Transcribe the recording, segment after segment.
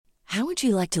How would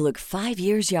you like to look 5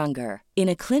 years younger? In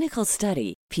a clinical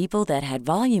study, people that had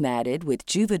volume added with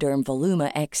Juvederm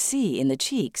Voluma XC in the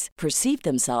cheeks perceived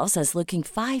themselves as looking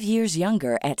 5 years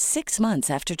younger at 6 months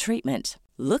after treatment.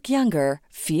 Look younger,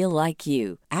 feel like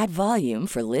you. Add volume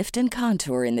for lift and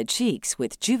contour in the cheeks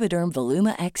with Juvederm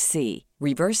Voluma XC.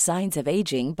 Reverse signs of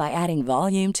aging by adding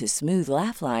volume to smooth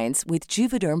laugh lines with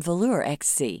Juvederm Volure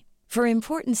XC. For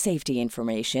important safety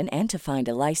information and to find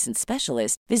a licensed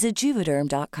specialist, visit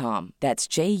Juvederm.com. That's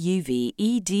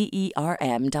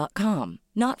JUVEDERM.com.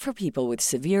 Not for people with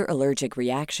severe allergic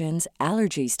reactions,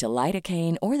 allergies to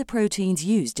lidocaine, or the proteins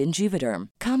used in Juvederm.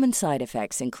 Common side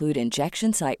effects include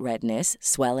injection site redness,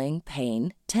 swelling,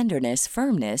 pain, tenderness,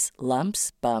 firmness,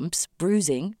 lumps, bumps,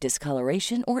 bruising,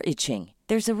 discoloration, or itching.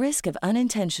 There's a risk of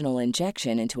unintentional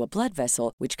injection into a blood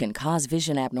vessel, which can cause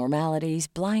vision abnormalities,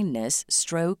 blindness,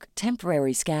 stroke,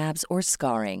 temporary scabs, or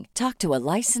scarring. Talk to a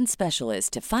licensed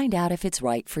specialist to find out if it's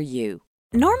right for you.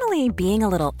 Normally, being a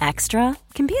little extra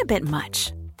can be a bit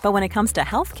much, but when it comes to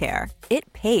healthcare,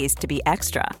 it pays to be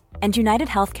extra. And United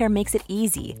Healthcare makes it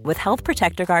easy with Health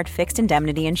Protector Guard fixed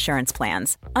indemnity insurance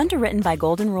plans. Underwritten by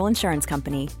Golden Rule Insurance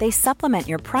Company, they supplement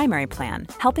your primary plan,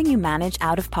 helping you manage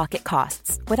out-of-pocket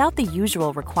costs without the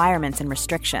usual requirements and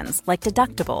restrictions like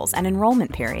deductibles and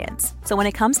enrollment periods. So when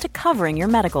it comes to covering your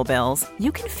medical bills,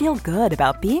 you can feel good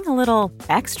about being a little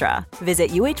extra. Visit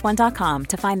UH1.com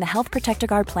to find the Health Protector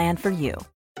Guard plan for you.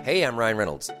 Hey, I'm Ryan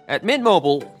Reynolds. At Mint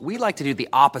Mobile, we like to do the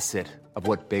opposite of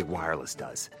what Big Wireless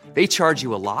does. They charge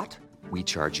you a lot, we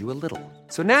charge you a little.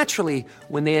 So naturally,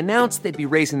 when they announced they'd be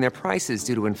raising their prices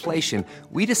due to inflation,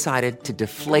 we decided to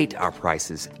deflate our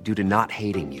prices due to not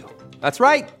hating you. That's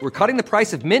right. We're cutting the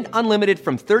price of Mint Unlimited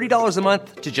from $30 a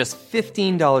month to just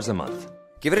 $15 a month.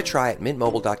 Give it a try at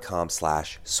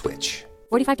mintmobile.com/switch.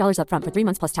 $45 up front for 3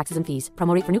 months plus taxes and fees.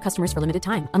 Promo rate for new customers for limited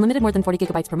time. Unlimited more than 40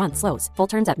 gigabytes per month. Slows full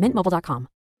terms at mintmobile.com.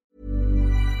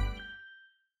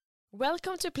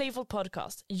 Welcome to Playful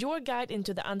Podcast, your guide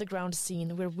into the underground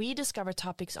scene where we discover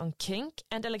topics on kink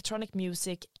and electronic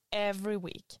music every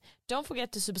week. Don't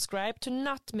forget to subscribe to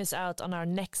not miss out on our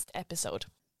next episode.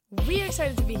 We're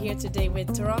excited to be here today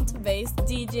with Toronto-based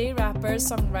DJ, rapper,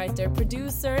 songwriter,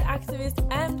 producer, activist,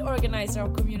 and organizer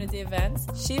of community events,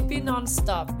 Chippy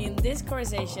Nonstop. In this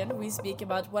conversation, we speak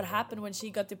about what happened when she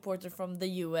got deported from the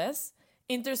US,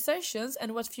 intercessions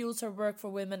and what fuels her work for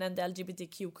women and the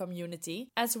LGBTQ community,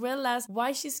 as well as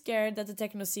why she's scared that the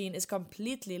techno scene is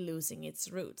completely losing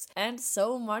its roots, and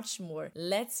so much more.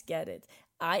 Let's get it.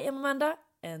 I am Amanda,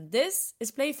 and this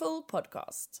is Playful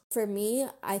Podcast. For me,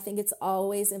 I think it's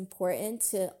always important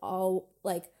to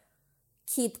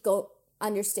keep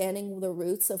understanding the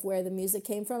roots of where the music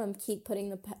came from and keep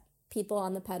putting the people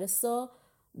on the pedestal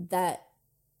that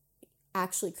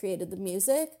actually created the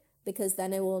music, because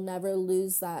then it will never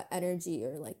lose that energy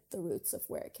or like the roots of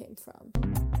where it came from.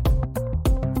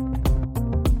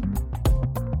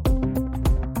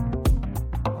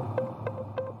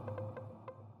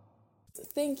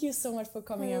 Thank you so much for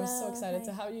coming. Hello, I'm so excited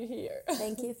to have you here.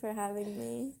 Thank you for having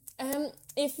me.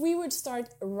 If we would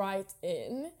start right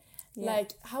in,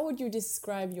 how would you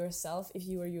describe yourself if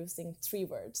you were using 3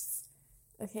 words?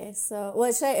 Okay, so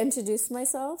should I introduce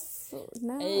myself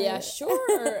now? Yeah,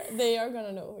 sure. They are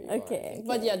gonna know who you are. Okay.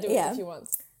 But yeah, do it if you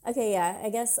want. Okay, yeah.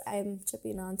 I guess I'm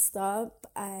Chippy Nonstop.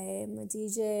 I'm a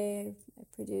DJ. I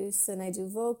produce and I do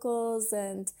vocals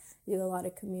and do a lot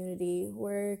of community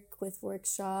work with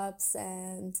workshops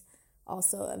and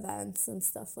also events and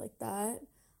stuff like that.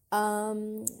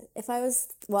 If I was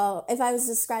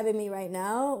describing me right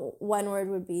now, one word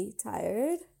would be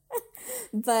tired.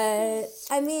 But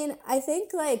I mean, I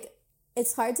think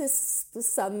it's hard to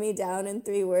sum me down in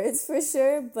 3 words for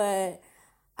sure, but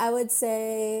I would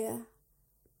say,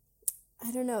 I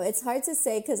don't know, it's hard to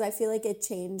say because I feel like it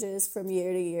changes from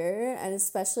year to year, and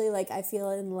especially I feel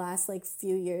in the last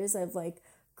few years I've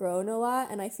grown a lot,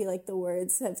 and I feel like the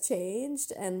words have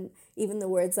changed, and even the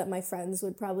words that my friends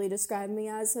would probably describe me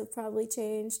as have probably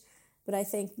changed. But I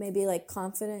think maybe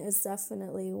confident is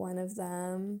definitely one of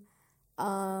them.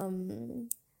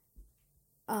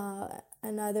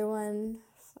 Another one.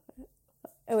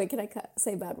 Oh wait, can I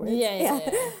say bad words? Yeah.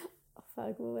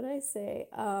 Fuck, what would I say?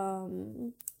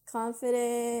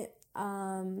 Confident,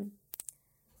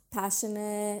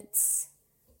 passionate,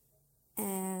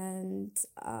 and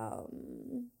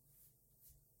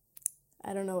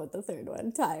I don't know what the third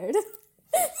one. Tired.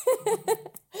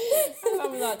 I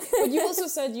love that. But you also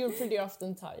said you're pretty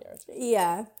often tired.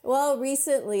 Yeah. Well,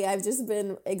 recently I've just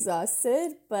been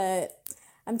exhausted, but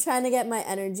I'm trying to get my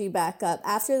energy back up.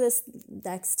 After this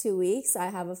next 2 weeks,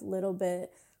 I have a little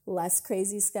bit less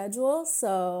crazy schedule,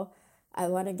 so I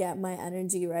want to get my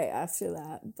energy right after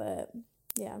that. But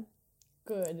yeah.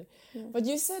 Good. Yeah. But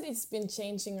you said it's been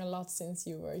changing a lot since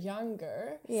you were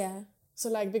younger. Yeah. So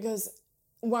like, because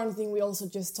one thing we also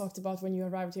just talked about when you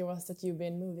arrived here was that you've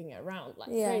been moving around like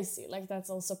crazy. Like that's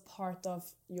also part of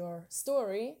your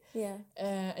story. Yeah.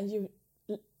 And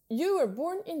you were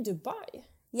born in Dubai.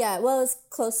 Yeah, well, it's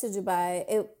close to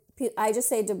Dubai. I just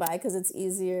say Dubai because it's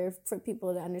easier for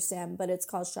people to understand, but it's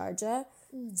called Sharjah.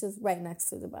 It's just right next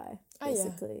to Dubai,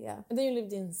 basically, yeah. And then you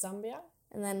lived in Zambia?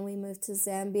 And then we moved to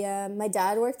Zambia. My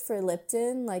dad worked for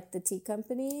Lipton, like the tea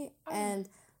company, and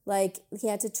like he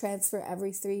had to transfer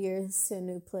every 3 years to a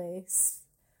new place.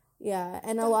 Yeah,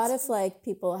 and a lot of like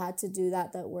people had to do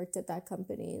that worked at that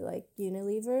company, like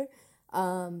Unilever.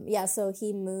 So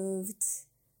he moved.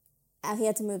 He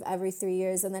had to move every 3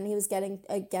 years, and then he was getting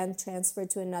again transferred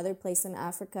to another place in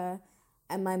Africa.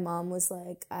 And my mom was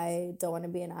like, I don't want to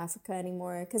be in Africa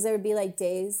anymore, because there would be like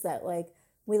days that like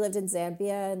we lived in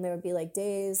Zambia, and there would be like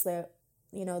days that,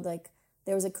 you know, like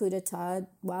there was a coup d'etat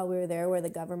while we were there where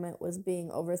the government was being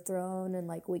overthrown, and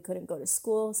like we couldn't go to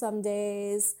school some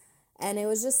days. And it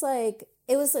was just like,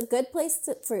 it was a good place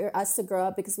for us to grow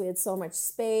up because we had so much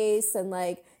space, and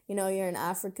like, you know, you're in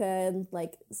Africa and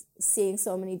like seeing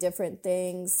so many different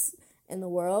things in the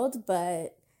world.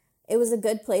 But it was a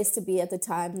good place to be at the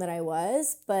time that I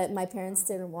was. But my parents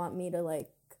didn't want me to like,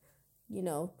 you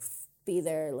know, be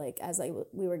there like as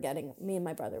me and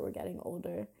my brother were getting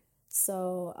older.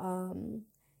 So,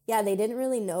 they didn't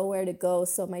really know where to go.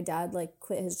 So my dad like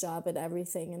quit his job and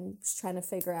everything and was trying to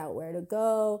figure out where to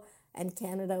go. And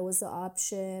Canada was the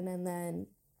option. And then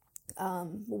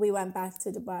we went back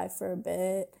to Dubai for a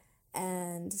bit,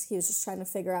 and he was just trying to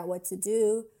figure out what to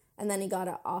do. And then he got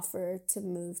an offer to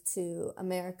move to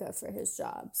America for his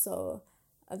job. So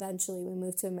eventually we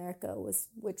moved to America,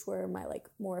 which were my like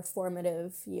more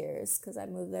formative years, because I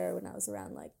moved there when I was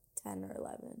around like 10 or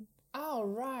 11. Oh,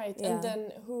 right. Yeah. And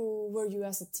then who were you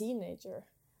as a teenager?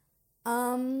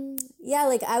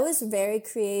 Like I was very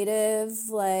creative.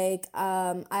 Like,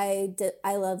 I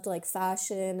loved like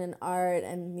fashion and art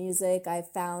and music. I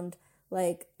found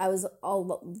like I was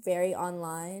all very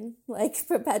online, like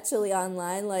perpetually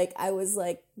online. Like I was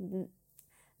like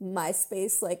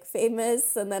MySpace, like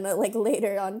famous. And then like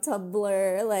later on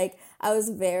Tumblr, like I was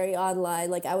very online.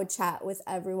 Like I would chat with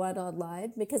everyone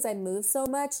online because I moved so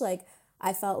much. Like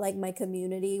I felt like my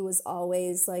community was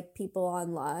always like people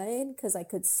online because I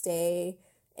could stay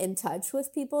in touch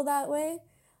with people that way.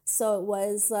 So it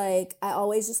was like I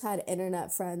always just had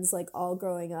internet friends like all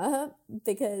growing up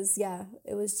because,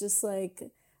 it was just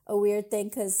like a weird thing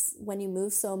because when you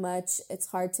move so much, it's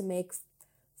hard to make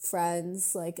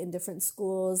friends like in different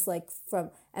schools,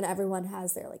 and everyone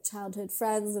has their like childhood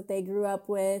friends that they grew up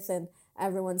with, and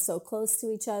everyone's so close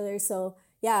to each other. So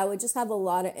I would just have a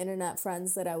lot of internet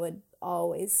friends that I would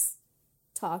always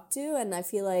talk to, and I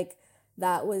feel like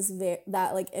that was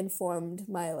that like informed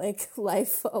my like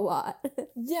life a lot.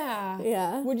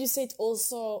 Yeah. Would you say it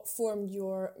also formed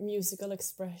your musical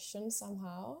expression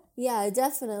somehow? Yeah,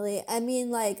 definitely. I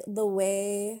mean, like the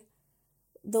way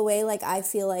like I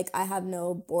feel like I have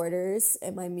no borders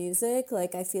in my music.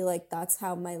 Like I feel like that's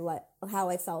how how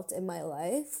I felt in my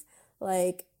life.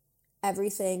 Like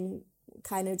everything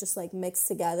kind of just like mixed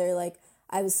together. Like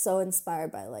I was so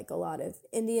inspired by like a lot of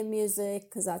Indian music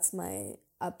because that's my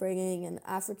upbringing, and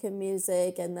African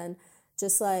music, and then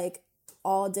just like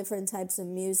all different types of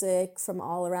music from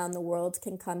all around the world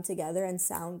can come together and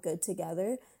sound good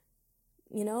together,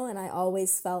 you know. And I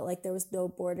always felt like there was no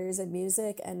borders in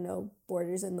music and no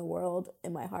borders in the world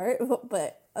in my heart.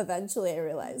 But eventually I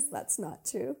realized that's not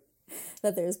true,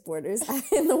 that there's borders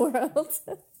in the world.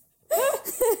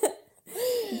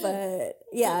 But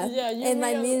in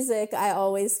my music I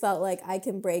always felt like I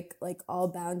can break like all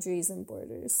boundaries and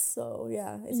borders. So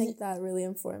I think that really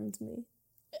informed me.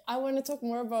 I want to talk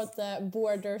more about the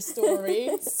border story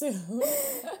soon.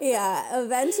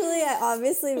 Eventually I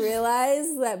obviously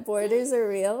realized that borders are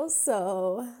real.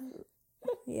 So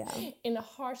in a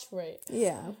harsh way.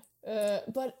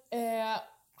 But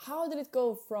how did it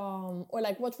go from, or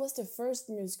like what was the first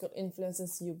musical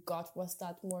influences you got? Was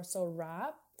that more so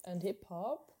rap and hip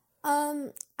hop?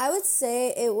 I would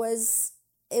say it was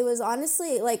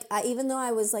honestly like even though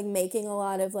I was like making a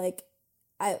lot of like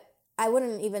I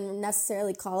wouldn't even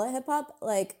necessarily call it hip hop,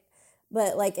 like,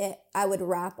 but like I would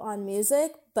rap on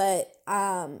music, but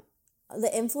the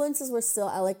influences were still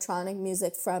electronic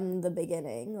music from the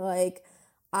beginning. Like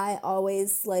I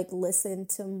always like listened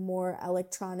to more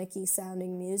electronic-y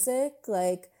sounding music,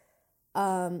 like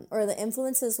or the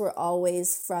influences were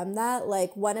always from that.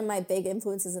 Like one of my big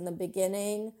influences in the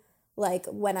beginning, like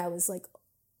when I was like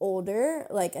older,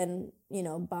 like, and, you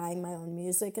know, buying my own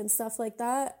music and stuff like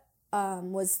that,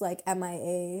 was like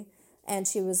MIA. And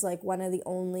she was like one of the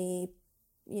only,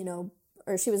 you know,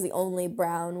 or she was the only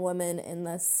brown woman in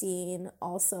the scene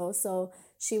also. So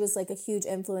she was like a huge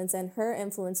influence, and her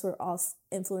influences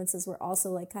were also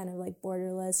like kind of like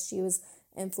borderless. She was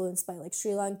influenced by like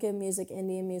Sri Lankan music,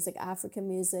 Indian music, African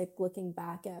music. Looking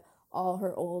back at all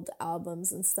her old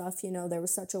albums and stuff, you know, there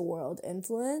was such a world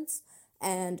influence.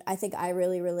 And I think I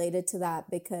really related to that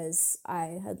because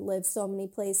I had lived so many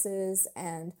places,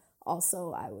 and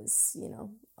also I was, you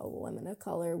know, a woman of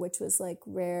color, which was like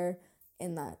rare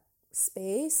in that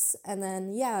space. And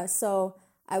then, yeah, so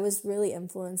I was really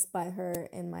influenced by her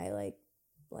in my like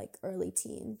early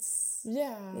teens.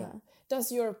 Yeah. Yeah.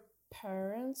 Does your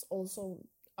parents also,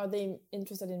 are they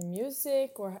interested in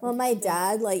music or? Well, my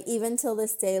dad, like, even till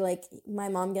this day, like, my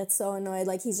mom gets so annoyed.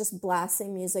 Like, he's just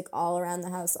blasting music all around the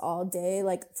house all day,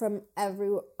 like, from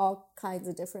all kinds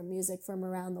of different music from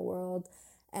around the world.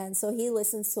 And so he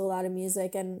listens to a lot of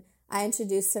music, and I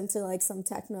introduced him to, like, some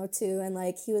techno, too. And,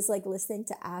 like, he was, like, listening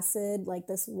to Acid, like,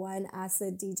 this one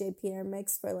Acid DJ Pierre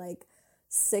mix for, like,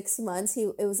 6 months.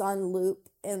 It was on loop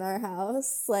in our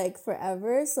house, like,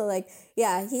 forever. So, like,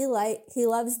 yeah, he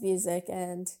loves music.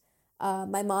 And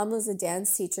my mom was a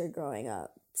dance teacher growing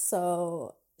up,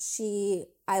 so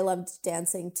I loved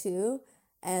dancing too.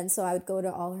 And so I would go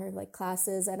to all her like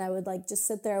classes, and I would like just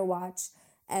sit there and watch,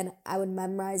 and I would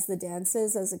memorize the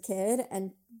dances as a kid.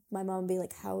 And my mom would be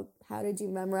like, how did you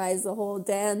memorize the whole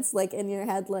dance like in your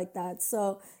head like that?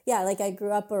 So yeah, like I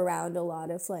grew up around a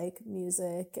lot of like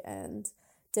music and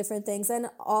different things, and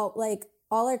all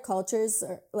our cultures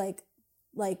are like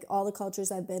all the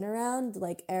cultures I've been around,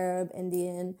 like Arab,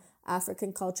 Indian,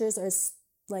 African cultures, are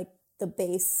like the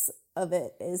base of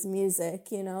it is music,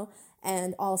 you know,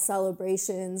 and all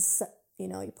celebrations, you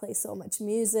know, you play so much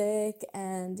music.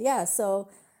 And yeah, so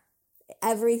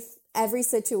every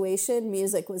situation,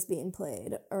 music was being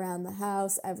played around the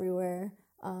house, everywhere.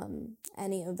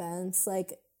 Any events,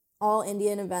 like all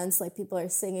Indian events, like people are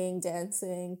singing,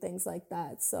 dancing, things like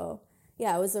that. So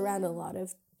yeah, I was around a lot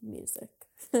of music.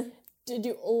 Did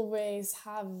you always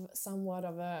have somewhat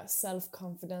of a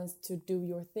self-confidence to do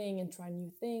your thing and try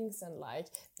new things and like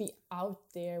be out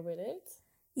there with it?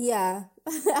 Yeah,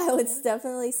 I would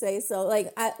definitely say so.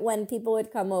 Like when people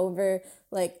would come over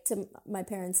like to my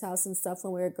parents' house and stuff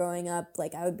when we were growing up,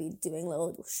 like I would be doing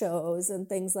little shows and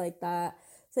things like that.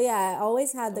 So yeah, I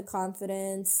always had the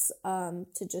confidence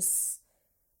to just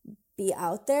be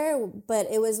out there. But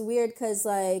it was weird because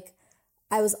like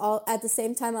at the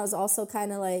same time I was also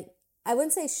kind of like, I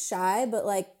wouldn't say shy, but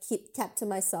like kept to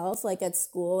myself. Like at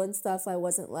school and stuff, I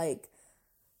wasn't like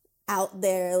out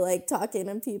there like talking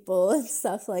to people and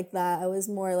stuff like that. I was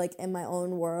more like in my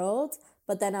own world.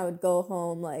 But then I would go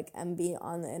home like and be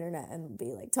on the internet and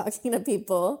be like talking to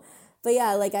people. But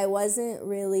yeah, like I wasn't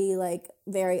really like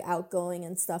very outgoing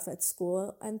and stuff at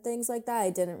school and things like that. I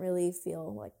didn't really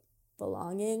feel like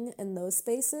belonging in those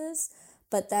spaces.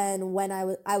 But then when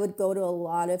I would go to a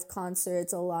lot of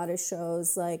concerts, a lot of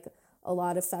shows, like a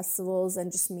lot of festivals,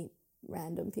 and just meet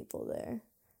random people there.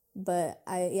 But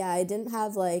I didn't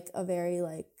have like a very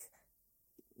like,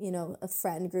 you know, a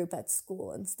friend group at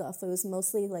school and stuff. It was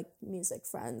mostly like music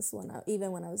friends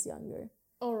even when I was younger.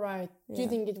 All right. Yeah. Do you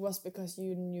think it was because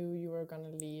you knew you were gonna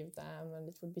leave them and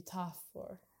it would be tough,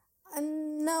 or?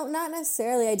 No, not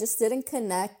necessarily. I just didn't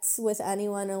connect with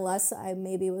anyone unless I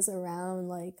maybe was around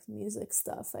like music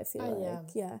stuff, I feel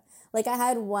like. Yeah. Like I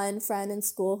had one friend in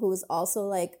school who was also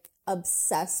like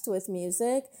obsessed with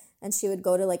music, and she would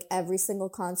go to like every single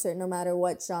concert no matter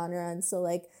what genre. And so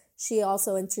like she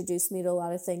also introduced me to a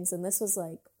lot of things, and this was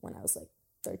like when I was like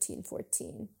 13,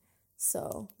 14.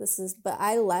 So but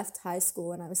I left high school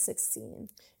when I was 16.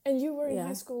 And you were in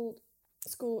high school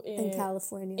in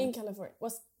California. In California.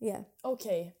 Yeah.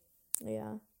 Okay.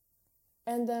 Yeah.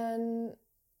 And then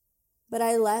but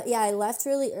I left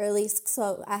really early.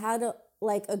 So I had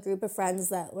a group of friends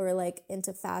that were like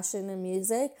into fashion and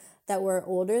music that were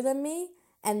older than me,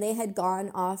 and they had gone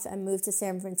off and moved to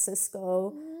San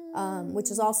Francisco,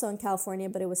 which is also in California,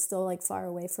 but it was still like far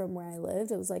away from where I lived.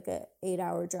 It was like a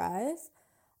 8-hour drive.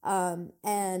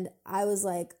 And I was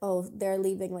like, oh, they're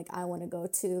leaving, like I want to go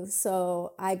too.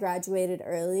 So I graduated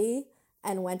early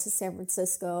and went to San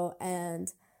Francisco,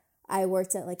 and I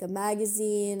worked at like a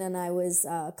magazine, and I was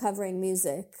covering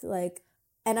music, like,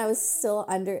 and I was still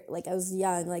I was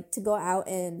young. Like to go out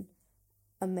in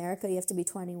America, you have to be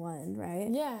 21, right?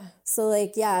 Yeah. So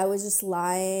like, yeah, I was just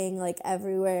lying like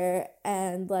everywhere,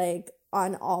 and like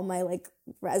on all my like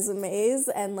resumes,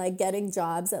 and like getting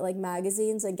jobs at like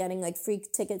magazines and getting like free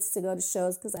tickets to go to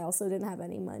shows because I also didn't have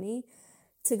any money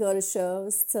to go to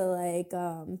shows to like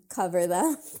cover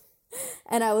them.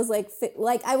 And I was like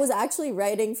I was actually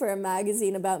writing for a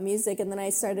magazine about music, and then I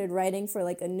started writing for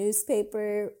like a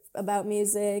newspaper about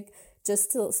music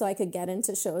just so I could get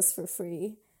into shows for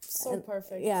free. So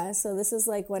perfect. Yeah, so this is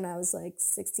like when I was like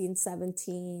 16,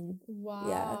 17.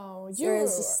 Wow. Yeah. You were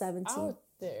just 17. out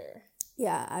there.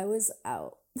 Yeah, I was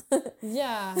out.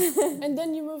 Yeah. And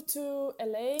then you moved to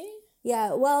LA?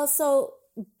 Yeah, well, so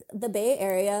the Bay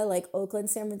Area, like Oakland,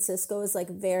 San Francisco, is like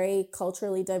very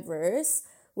culturally diverse,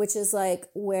 which is like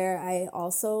where I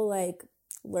also like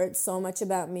learned so much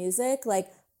about music. Like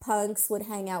punks would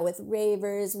hang out with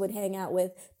ravers, would hang out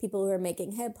with people who are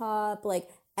making hip hop, like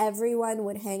everyone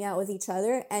would hang out with each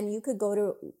other, and you could go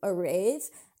to a rave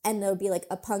and there'll be like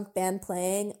a punk band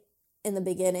playing in the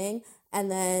beginning, and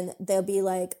then there'll be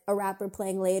like a rapper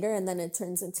playing later, and then it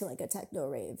turns into like a techno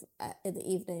rave in the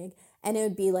evening, and it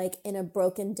would be like in a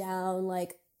broken down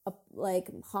like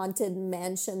haunted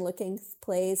mansion looking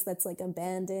place that's like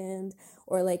abandoned,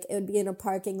 or like it would be in a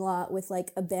parking lot with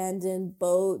like abandoned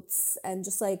boats, and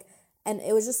just like, and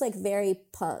it was just like very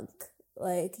punk.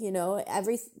 Like, you know,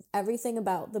 everything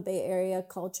about the Bay Area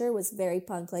culture was very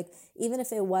punk. Like, even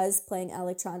if it was playing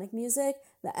electronic music,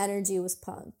 the energy was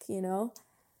punk, you know?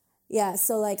 Yeah,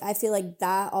 so, like, I feel like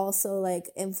that also, like,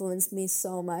 influenced me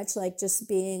so much. Like, just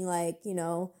being, like, you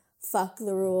know, fuck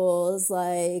the rules,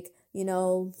 like, you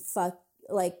know, fuck,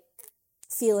 like,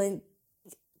 feeling,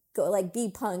 like, be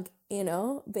punk, you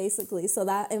know, basically. So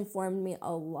that informed me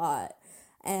a lot.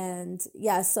 And,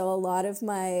 yeah, so a lot of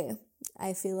my,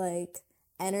 I feel like,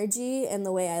 energy and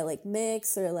the way I like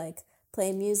mix or like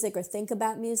play music or think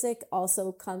about music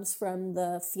also comes from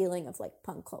the feeling of like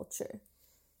punk culture.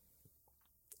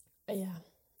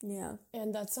 Yeah.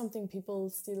 And that's something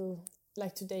people still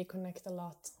like today connect a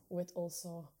lot with,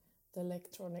 also the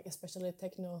electronic, especially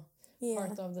techno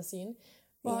part of the scene.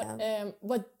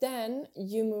 But then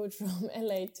you moved from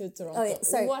LA to Toronto. Oh, yeah,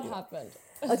 sorry. What happened?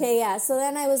 Okay, yeah. So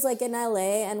then I was like in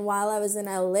LA, and while I was in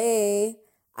LA,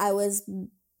 I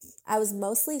was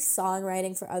mostly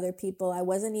songwriting for other people. I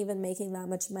wasn't even making that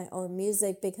much of my own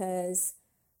music because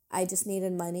I just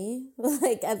needed money,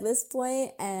 like at this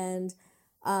point. And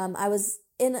I was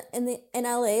in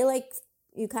LA, like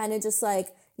you kind of just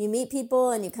like, you meet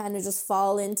people and you kind of just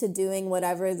fall into doing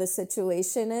whatever the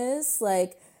situation is.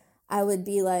 Like I would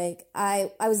be like, I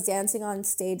was dancing on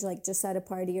stage, like just at a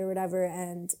party or whatever.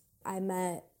 And I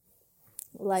met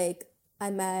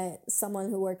someone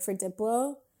who worked for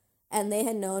Diplo. And they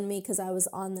had known me because I was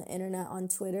on the internet on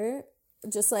Twitter,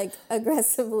 just like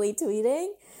aggressively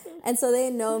tweeting. And so they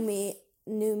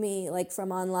knew me like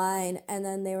from online. And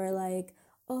then they were like,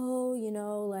 oh, you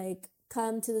know, like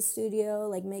come to the studio,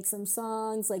 like make some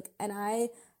songs. Like, and I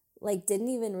like didn't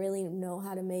even really know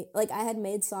how to make, like I had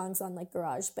made songs on like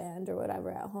GarageBand or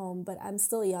whatever at home, but I'm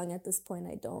still young at this point.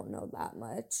 I don't know that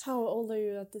much. How old are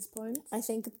you at this point? I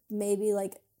think maybe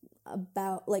like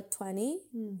about like 20.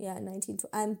 Yeah, 19.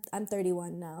 I'm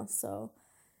 31 now, so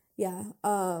yeah.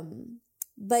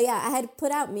 But yeah, I had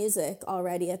put out music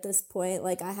already at this point.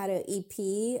 Like I had an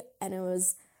EP, and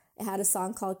it had a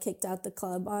song called Kicked Out the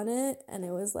Club on it, and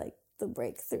it was like the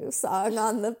breakthrough song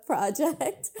on the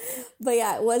project. But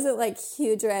yeah, it wasn't like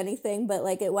huge or anything, but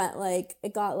like it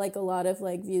got like a lot of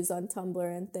like views on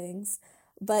Tumblr and things.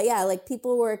 But yeah, like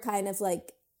people were kind of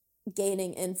like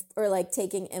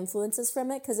taking influences from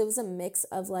it, because it was a mix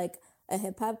of like a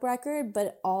hip-hop record,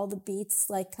 but all the beats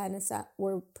like kind of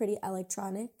were pretty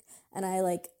electronic, and I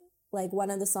like one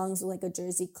of the songs was like a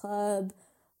Jersey club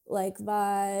like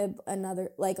vibe,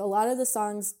 another like a lot of the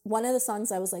songs, one of the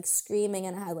songs I was like screaming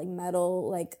and I had like metal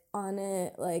like on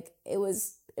it, like it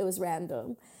was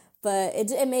random, but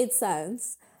it made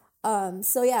sense.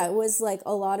 So yeah, it was like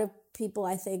a lot of people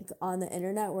I think on the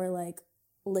internet were like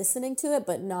listening to it,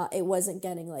 but it wasn't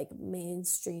getting like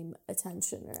mainstream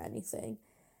attention or anything.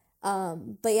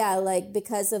 But yeah, like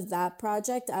because of that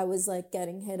project, I was like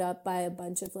getting hit up by a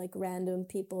bunch of like random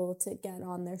people to get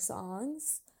on their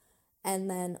songs.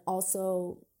 And then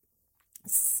also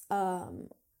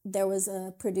there was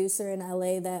a producer in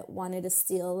LA that wanted to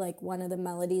steal like one of the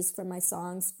melodies from my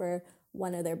songs for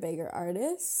one of their bigger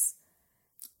artists.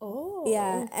 Oh.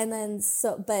 Yeah, and then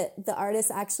but the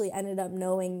artist actually ended up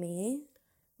knowing me.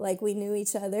 Like, we knew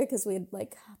each other because we had,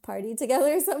 like, partied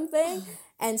together or something.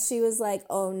 And she was like,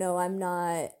 oh, no, I'm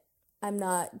not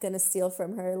going to steal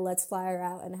from her. Let's fly her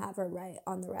out and have her write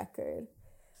on the record.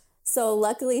 So,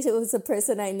 luckily, it was a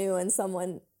person I knew and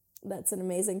someone that's an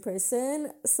amazing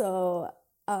person. So,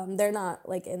 they're not,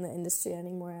 like, in the industry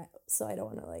anymore, so I don't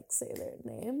want to, like, say their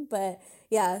name. But,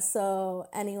 yeah, so,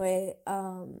 anyway,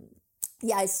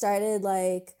 yeah, I started,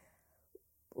 like,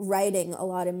 writing a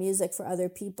lot of music for other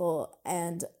people,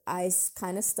 and I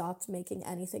kind of stopped making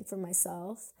anything for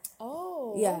myself.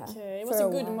 Oh, yeah, okay. Was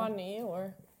it good money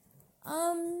or?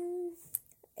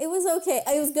 It was okay.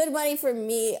 It was good money for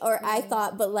me, or I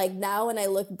thought, but like now when I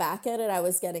look back at it, I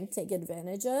was getting taken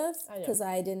advantage of because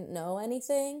I didn't know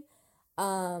anything.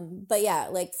 But yeah,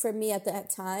 like for me at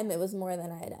that time, it was more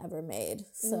than I had ever made.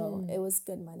 So it was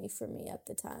good money for me at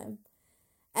the time.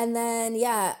 And then,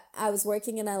 yeah, I was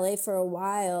working in LA for a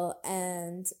while,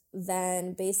 and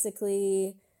then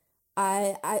basically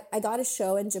I got a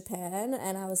show in Japan,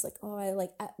 and I was like,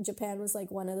 Japan was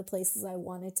like one of the places I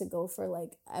wanted to go for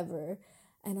like ever.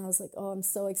 And I was like, oh, I'm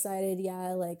so excited. Yeah,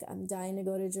 like I'm dying to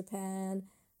go to Japan.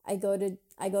 I go to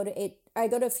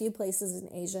a few places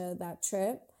in Asia that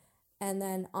trip. And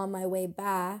then on my way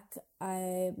back,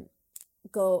 I'm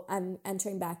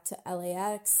entering back to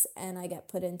LAX, and I get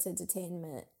put into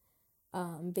detainment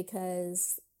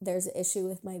because there's an issue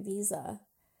with my visa,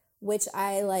 which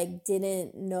I like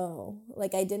didn't know.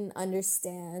 Like I didn't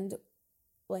understand.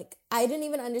 Like I didn't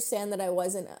even understand that I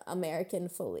wasn't American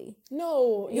fully.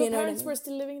 No, your parents were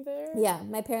still living there? Yeah,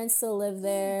 my parents still live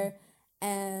there.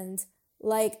 And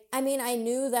like, I mean, I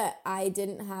knew that I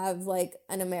didn't have like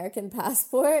an American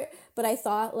passport, but I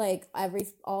thought like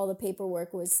all the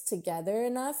paperwork was together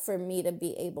enough for me to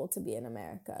be able to be in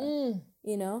America,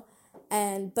 you know?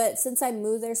 But since I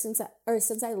moved there, since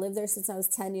I lived there since I was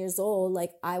 10 years old,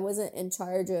 like I wasn't in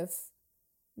charge of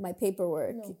my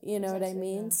paperwork, you know what I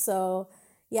mean? Yeah. So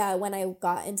yeah, when I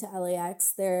got into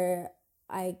LAX there,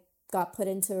 I got put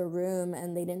into a room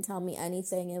and they didn't tell me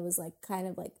anything. It was like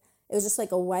it was just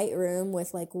like a white room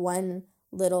with like one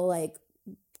little like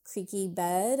creaky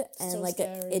bed and so like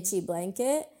an itchy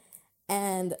blanket.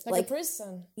 And like a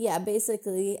prison. Yeah,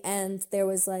 basically. And there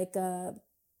was like a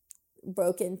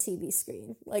broken TV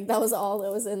screen. Like that was all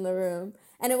that was in the room.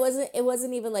 And it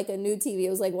wasn't even like a new TV. It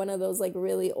was like one of those like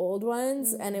really old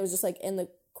ones. And it was just like in the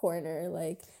corner,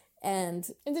 like. And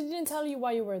they didn't tell you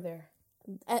why you were there?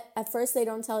 At first, they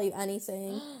don't tell you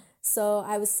anything. So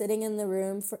I was sitting in the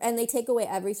room and they take away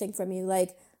everything from you.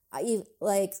 Like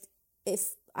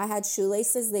if I had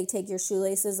shoelaces, they take your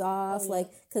shoelaces off,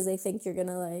 because they think you're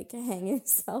gonna like hang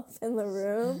yourself in the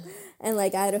room. And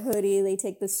like I had a hoodie, they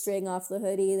take the string off the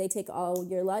hoodie. They take all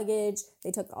your luggage.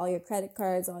 They took all your credit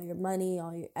cards, all your money,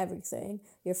 all your everything,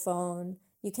 your phone.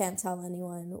 You can't tell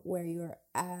anyone where you're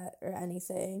at or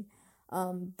anything.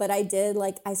 But I did,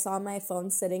 like, I saw my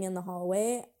phone sitting in the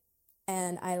hallway,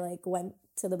 and I, like, went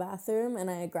to the bathroom, and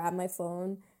I grabbed my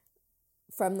phone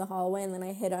from the hallway, and then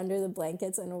I hid under the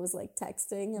blankets, and it was, like,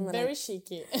 texting. And then Very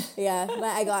cheeky. Yeah, but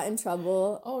I got in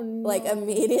trouble. Oh, no. Like,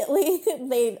 immediately.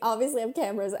 They obviously have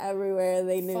cameras everywhere.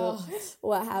 They knew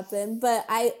what happened. But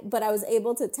I was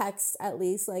able to text at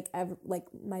least, like,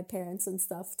 my parents and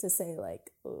stuff to say,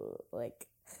 like,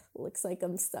 looks like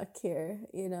I'm stuck here,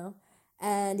 you know?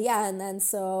 And yeah, and then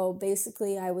so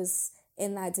basically I was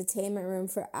in that detainment room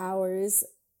for hours,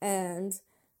 and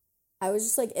I was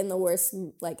just like I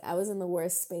was in the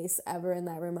worst space ever in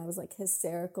that room. I was like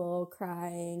hysterical,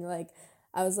 crying, like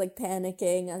I was like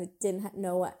panicking. I didn't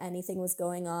know what anything was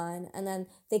going on. And then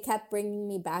they kept bringing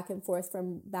me back and forth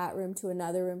from that room to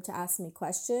another room to ask me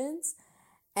questions.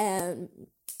 And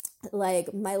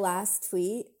like my last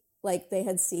tweet, like they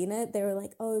had seen it. They were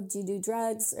like, oh, do you do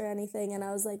drugs or anything? And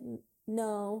I was like,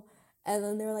 no. And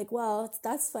then they were like, well,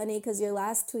 that's funny because your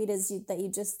last tweet is that you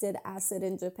just did acid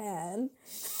in Japan.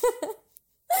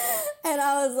 And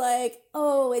I was like,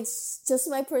 oh, it's just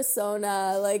my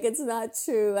persona. Like, it's not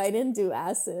true. I didn't do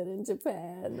acid in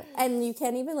Japan. And you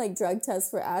can't even like drug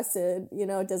test for acid. You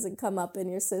know, it doesn't come up in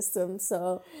your system.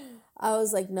 So I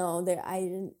was like, no, I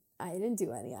didn't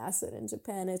do any acid in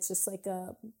Japan. It's just like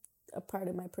a part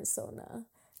of my persona.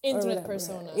 Internet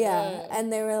persona. Yeah.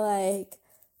 And they were like,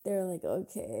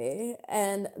 okay.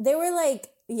 And they were like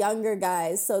younger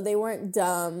guys, so they weren't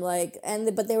dumb, like,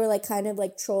 but they were like kind of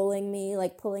like trolling me,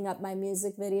 like pulling up my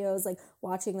music videos, like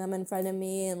watching them in front of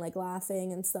me and like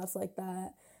laughing and stuff like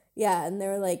that. Yeah. And they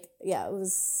were like, yeah, it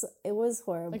was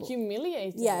horrible. Like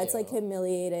humiliating. Yeah, it's like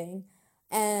humiliating.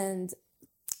 And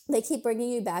they keep bringing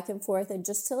you back and forth, and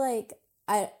just to like,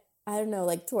 I don't know,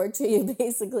 like torture you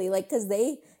basically, like, because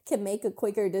they can make a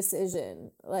quicker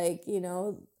decision, like, you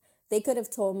know. They could have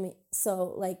told me.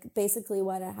 So, like, basically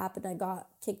what had happened, I got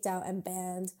kicked out and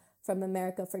banned from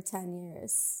America for 10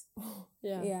 years.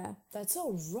 Yeah. Yeah. That's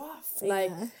so rough.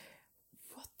 Like,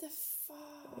 what the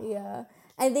fuck? Yeah.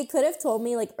 And they could have told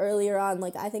me, like, earlier on,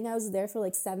 like, I think I was there for,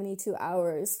 like, 72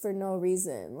 hours for no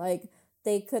reason. Like,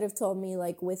 they could have told me,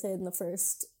 like, within the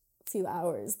first few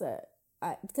hours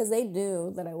because they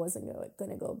knew that I wasn't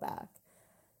going to go back.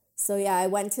 So yeah, I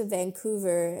went to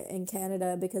Vancouver in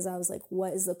Canada because I was like,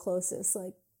 what is the closest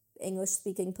like English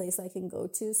speaking place I can go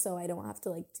to, so I don't have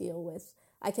to like deal with,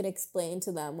 I could explain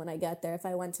to them when I get there. If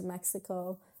I went to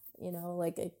Mexico, you know,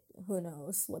 like who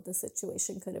knows what the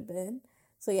situation could have been.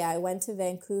 So yeah, I went to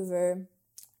Vancouver.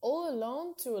 All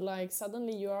alone too, like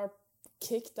suddenly you are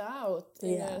kicked out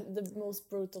in the most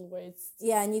brutal ways.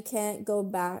 Yeah, and you can't go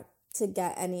back to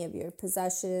get any of your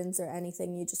possessions or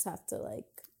anything. You just have to like,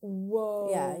 whoa.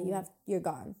 Yeah, you're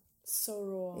gone. So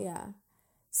raw. Yeah.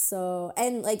 So,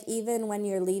 and like even when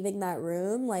you're leaving that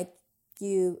room, like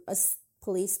a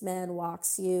policeman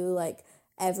walks you like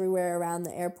everywhere around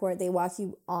the airport. They walk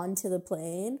you onto the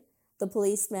plane. The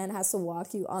policeman has to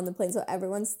walk you on the plane, so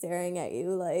everyone's staring at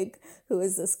you like, who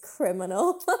is this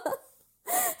criminal?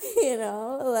 You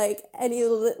know, like, and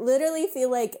you literally feel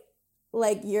like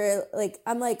you're like,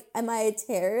 I'm like, am I a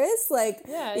terrorist? Like,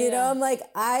 you know, I'm like,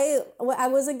 I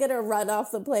wasn't gonna run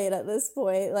off the plane at this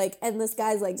point. Like, and this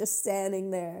guy's like just standing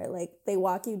there. Like, they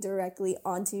walk you directly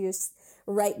onto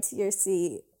right to your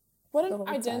seat. What an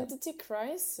identity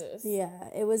crisis. Yeah,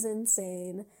 it was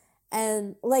insane.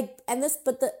 And like,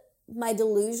 my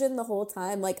delusion the whole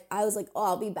time, like, I was like, oh,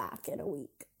 I'll be back in a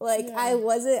week. Like, I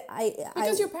wasn't,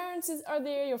 because your parents are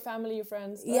there, your family, your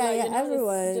friends. Yeah, like, yeah, you know,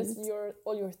 everyone. It's just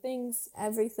all your things.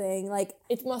 Everything. Like,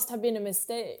 it must have been a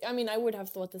mistake. I mean, I would have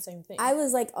thought the same thing. I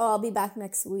was like, oh, I'll be back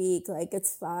next week. Like,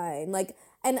 it's fine. Like,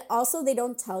 and also they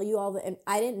don't tell you and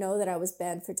I didn't know that I was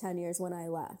banned for 10 years when I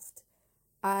left.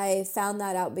 I found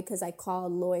that out because I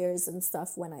called lawyers and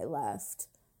stuff when I left.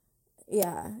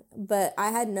 Yeah, but I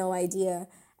had no idea.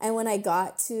 And when I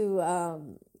got to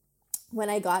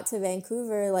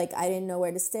Vancouver, like, I didn't know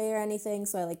where to stay or anything,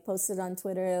 so I like posted on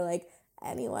Twitter like,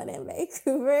 anyone in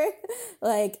Vancouver,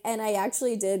 like, and I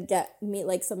actually did meet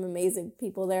like some amazing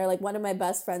people there. Like, one of my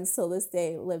best friends till this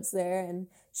day lives there, and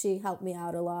she helped me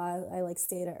out a lot. I like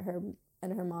stayed at her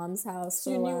mom's house. So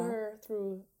you knew her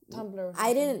through Tumblr?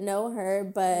 I didn't know her,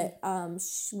 but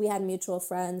we had mutual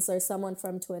friends, or someone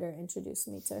from Twitter introduced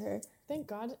me to her. Thank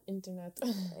God, internet.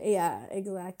 Yeah,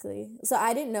 exactly. So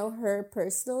I didn't know her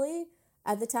personally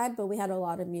at the time, but we had a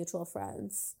lot of mutual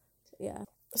friends. Yeah.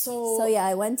 So yeah,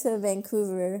 I went to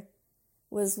Vancouver,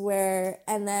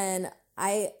 and then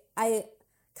I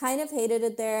kind of hated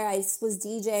it there. I was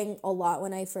DJing a lot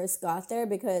when I first got there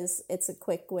because it's a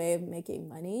quick way of making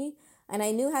money. And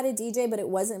I knew how to DJ, but it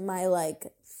wasn't my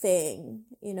like thing,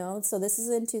 you know? So this is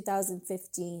in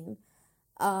 2015.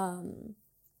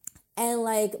 And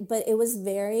like, but it was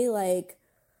very like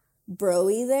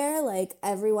bro-y there. Like,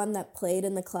 everyone that played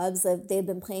in the clubs, they've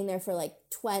been playing there for like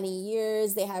 20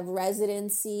 years. They have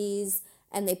residencies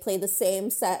and they play the same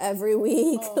set every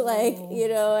week. Oh, like, you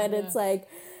know, and it's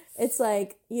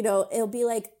like, you know, it'll be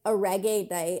like a reggae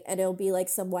night and it'll be like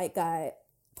some white guy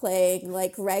playing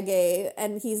like reggae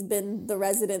and he's been the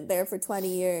resident there for 20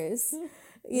 years.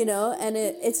 You know, and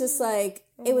it's just like,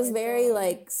 it was very God.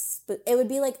 Like, it would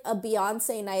be like a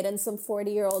Beyonce night and some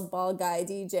 40-year-old bald guy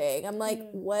DJing. I'm like,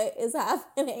 what is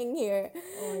happening here?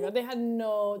 Oh my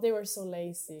God, they were so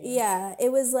lazy. Yeah,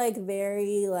 it was like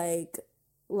very like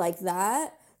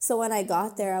that. So when I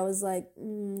got there, I was like,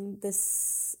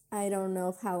 I don't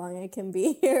know how long I can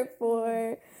be here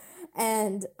for.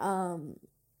 And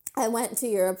I went to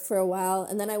Europe for a while,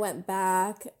 and then I went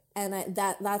back, and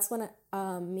that's when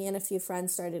me and a few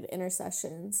friends started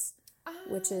Intercessions,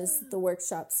 which is the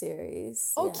workshop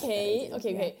series. Okay,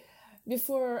 okay.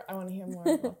 Before, I want to hear more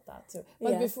about that too.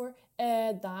 But before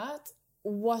that,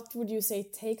 what would you say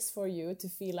it takes for you to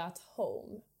feel at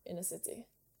home in a city?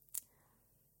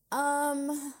 I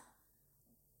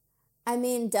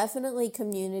mean, definitely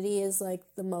community is like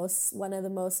one of the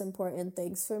most important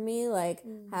things for me. Like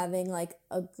having like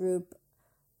a group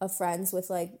of friends with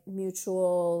like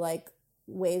mutual like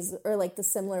ways, or like the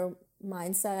similar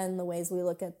mindset and the ways we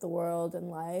look at the world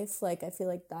and life. Like, I feel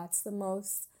like that's the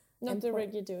most not the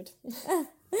reggae dude.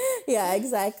 Yeah,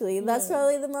 exactly. That's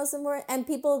probably the most important. And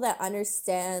people that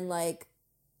understand, like,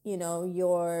 you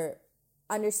know,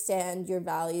 understand your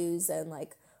values and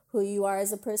like who you are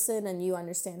as a person, and you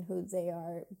understand who they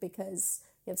are because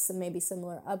you have some maybe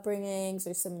similar upbringings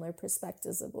or similar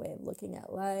perspectives of way of looking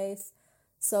at life.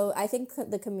 So I think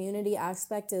the community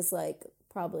aspect is like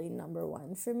probably number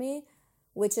one for me,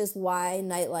 which is why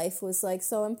nightlife was like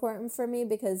so important for me,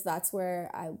 because that's where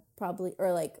I probably,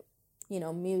 or like, you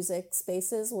know, music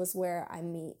spaces was where I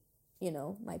meet, you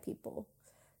know, my people.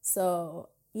 So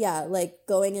yeah, like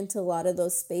going into a lot of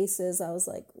those spaces, I was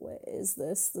like, what is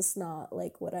this? This not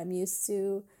like what I'm used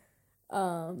to.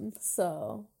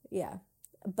 So yeah,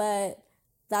 but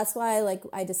that's why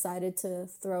I decided to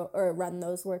run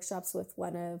those workshops with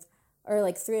one of or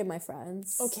like 3 of my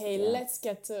friends. Okay, let's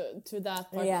get to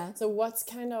that part. Yeah. So what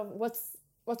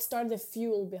started the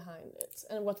fuel behind it,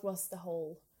 and what was the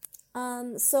whole?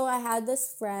 So I had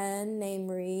this friend named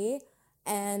Marie,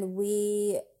 and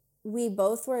we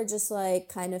both were just like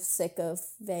kind of sick of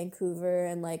Vancouver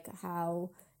and like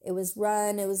how it was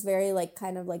run. It was very like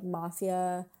kind of like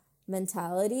mafia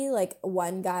mentality. Like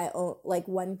one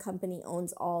company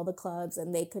owns all the clubs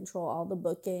and they control all the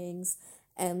bookings.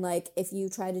 And like if you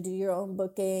try to do your own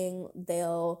booking,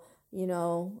 they'll,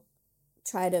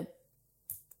 try to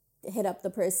hit up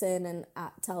the person and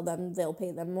tell them they'll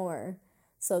pay them more.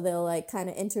 So they'll like kind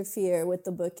of interfere with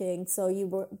the booking. So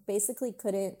you basically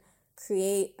couldn't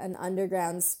create an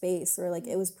underground space, or like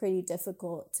it was pretty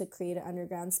difficult to create an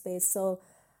underground space. So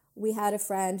we had a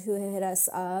friend who hit us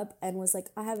up and was like,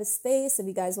 I have a space if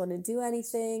you guys want to do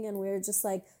anything. And we were just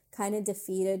like kind of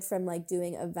defeated from like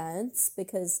doing events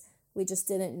because we just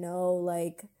didn't know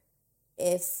like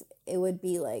if it would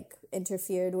be like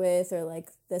interfered with or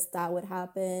like that would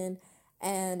happen.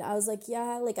 And I was like,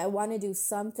 yeah, like I want to do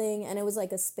something. And it was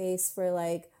like a space for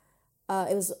like,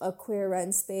 it was a queer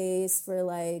run space for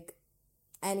like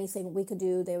anything we could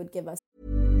do, they would give us.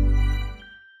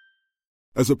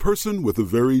 As a person with a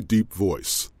very deep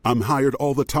voice, I'm hired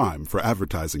all the time for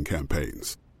advertising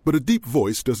campaigns. But a deep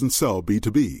voice doesn't sell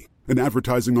B2B, and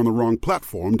advertising on the wrong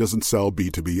platform doesn't sell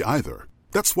B2B either.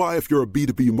 That's why if you're a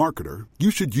B2B marketer, you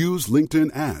should use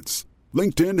LinkedIn ads.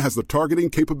 LinkedIn has the targeting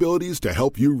capabilities to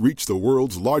help you reach the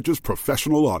world's largest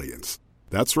professional audience.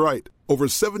 That's right, over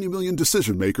 70 million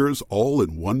decision makers all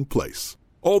in one place.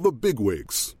 All the big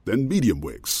wigs, then medium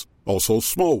wigs, also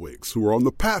small wigs who are on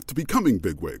the path to becoming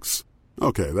big wigs.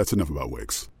 Okay, that's enough about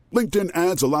wigs. LinkedIn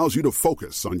ads allows you to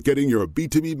focus on getting your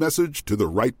B2B message to the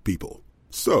right people.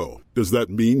 So, does that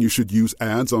mean you should use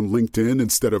ads on LinkedIn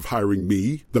instead of hiring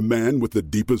me, the man with the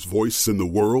deepest voice in the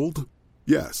world?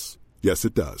 Yes. Yes,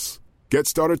 it does. Get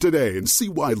started today and see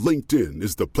why LinkedIn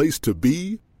is the place to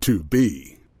be to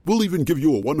be. We'll even give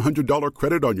you a $100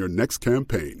 credit on your next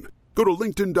campaign. Go to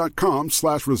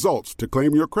linkedin.com/results to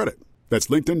claim your credit. That's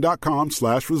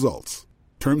linkedin.com/results.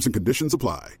 Terms and conditions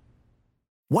apply.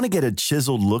 Want to get a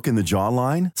chiseled look in the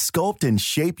jawline? Sculpt and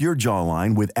shape your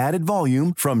jawline with added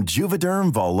volume from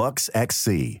Juvederm Volux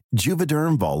XC.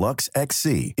 Juvederm Volux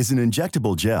XC is an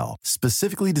injectable gel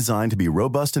specifically designed to be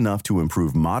robust enough to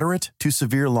improve moderate to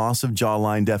severe loss of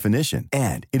jawline definition.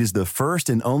 And it is the first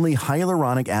and only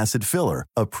hyaluronic acid filler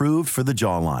approved for the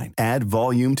jawline. Add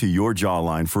volume to your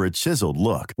jawline for a chiseled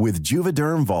look with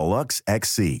Juvederm Volux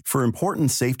XC. For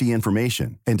important safety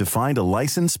information and to find a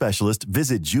licensed specialist,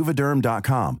 visit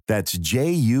juvederm.com. That's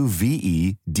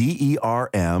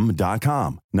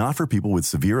JUVEDERM.com. Not for people with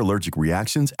severe allergic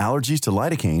reactions, allergies to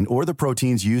lidocaine, or the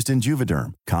proteins used in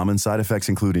Juvederm. Common side effects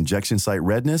include injection site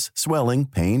redness, swelling,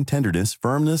 pain, tenderness,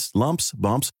 firmness, lumps,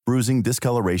 bumps, bruising,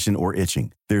 discoloration, or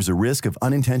itching. There's a risk of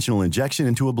unintentional injection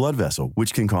into a blood vessel,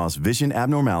 which can cause vision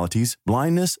abnormalities,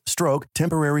 blindness, stroke,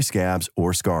 temporary scabs,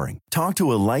 or scarring. Talk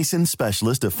to a licensed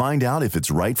specialist to find out if it's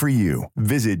right for you.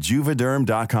 Visit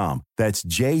Juvederm.com. That's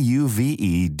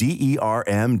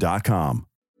JUVEDERM.com.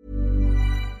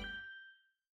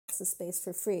 The space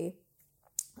for free.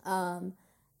 And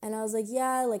I was like,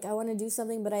 yeah, like I want to do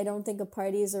something, but I don't think a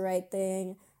party is the right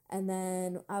thing. And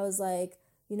then I was like,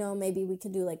 maybe we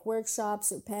can do like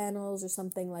workshops or panels or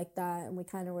something like that. And we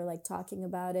kind of were like talking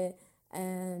about it.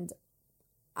 And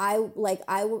I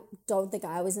don't think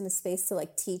I was in a space to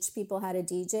like teach people how to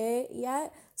DJ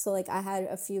yet. So like I had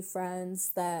a few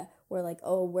friends that were like,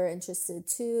 oh, we're interested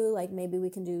too. Like maybe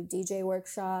we can do DJ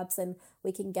workshops and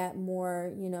we can get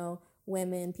more,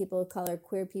 women, people of color,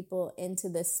 queer people into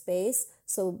this space.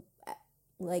 So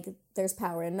like there's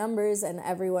power in numbers and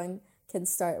everyone can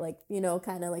start like,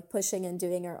 kind of like pushing and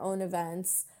doing our own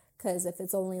events. Because if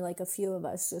it's only like a few of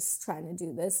us just trying to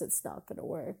do this, it's not going to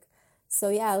work. So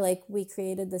yeah, like we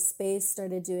created the space,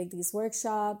 started doing these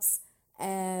workshops.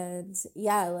 And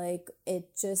yeah, like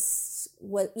it just,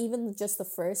 even just the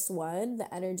first one,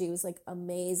 the energy was like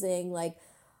amazing. Like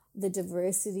the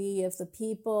diversity of the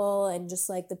people and just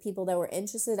like the people that were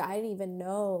interested. I didn't even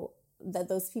know that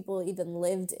those people even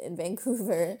lived in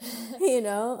Vancouver,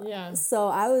 Yeah. So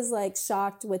I was like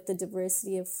shocked with the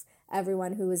diversity of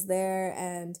everyone who was there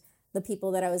and the people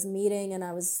that I was meeting. And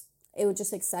it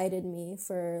just excited me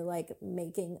for like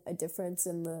making a difference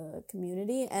in the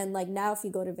community. And like now if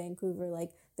you go to Vancouver,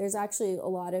 like there's actually a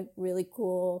lot of really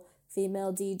cool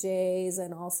female DJs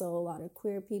and also a lot of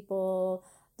queer people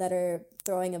that are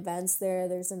throwing events there.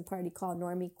 There's a party called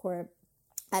Normie Corp.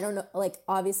 I don't know, like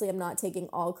obviously I'm not taking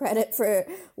all credit for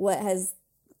what has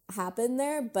happen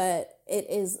there, but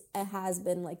it has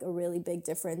been like a really big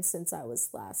difference since I was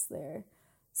last there.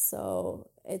 So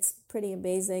it's pretty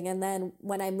amazing. And then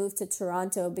when I moved to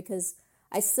Toronto, because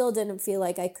I still didn't feel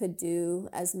like I could do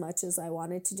as much as I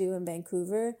wanted to do in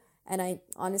Vancouver, and I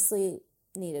honestly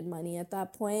needed money at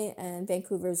that point, and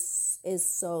Vancouver is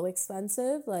so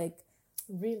expensive. Like,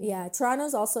 really? Yeah,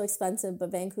 Toronto's also expensive,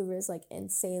 but Vancouver is like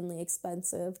insanely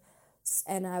expensive.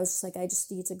 And I was just like, I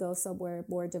just need to go somewhere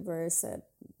more diverse and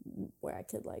where I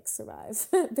could like survive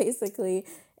basically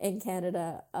in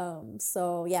Canada.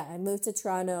 So yeah, I moved to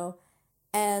Toronto,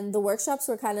 and the workshops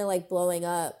were kind of like blowing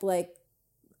up. Like,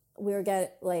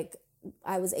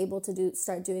 I was able to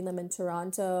start doing them in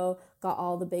Toronto, got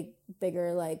all the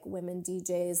bigger like women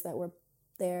DJs that were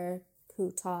there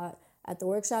who taught at the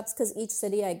workshops, because each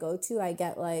city I go to, I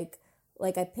get like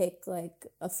I pick like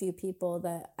a few people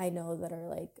that I know that are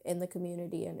like in the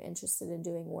community and interested in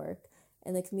doing work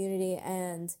in the community.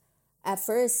 And at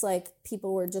first, like,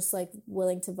 people were just like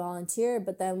willing to volunteer,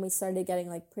 but then we started getting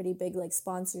like pretty big like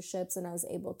sponsorships, and I was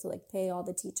able to like pay all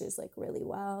the teachers like really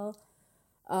well.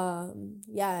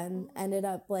 And ended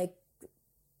up like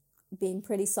being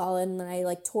pretty solid, and I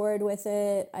like toured with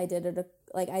it. I did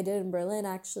it in Berlin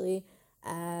actually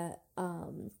at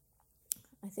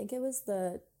I think it was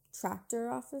the tractor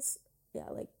office. Yeah,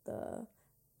 like the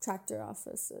tractor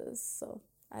offices. So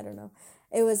I don't know.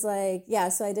 It was like, yeah,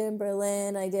 so I did in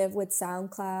Berlin, I did with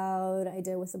SoundCloud, I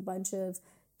did with a bunch of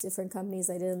different companies,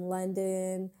 I did in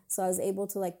London. So I was able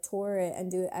to like tour it and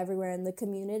do it everywhere, and the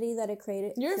community that it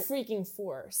created. You're a freaking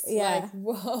force. Yeah. Like,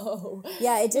 whoa.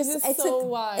 Yeah, it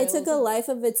took a life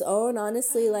of its own,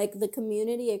 honestly. Like, the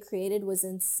community it created was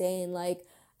insane. Like,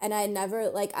 and I never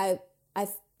like I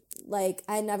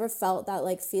never felt that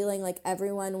like feeling. Like,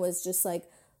 everyone was just like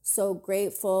so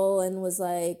grateful and was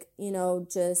like, you know,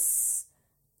 just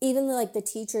even like the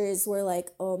teachers were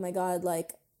like, oh my God,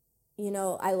 like, you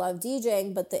know, I love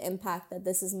DJing, but the impact that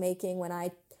this is making when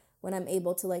I'm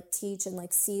able to like teach and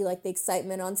like see like the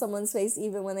excitement on someone's face,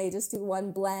 even when they just do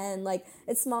one blend, like,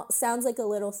 sounds like a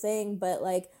little thing, but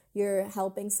like you're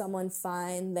helping someone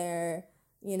find their,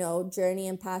 you know, journey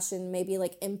and passion, maybe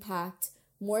like impact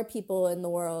more people in the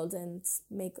world and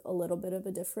make a little bit of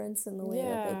a difference in the way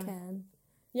that they can.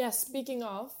 Yeah, speaking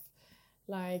of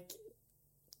like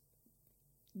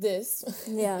this.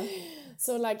 Yeah.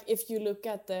 So like, if you look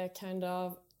at the kind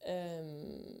of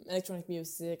electronic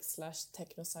music /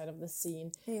 techno side of the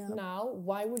scene now,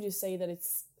 why would you say that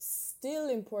it's still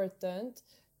important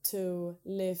to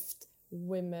lift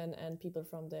women and people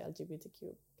from the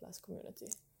LGBTQ plus community?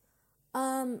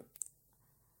 I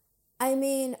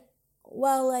mean,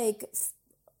 well, like,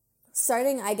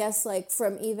 starting, I guess, like,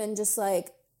 from even just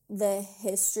like the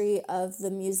history of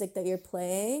the music that you're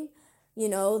playing, you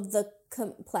know, the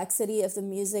complexity of the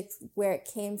music, where it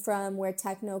came from, where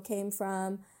techno came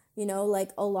from, you know,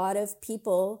 like, a lot of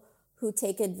people who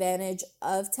take advantage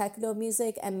of techno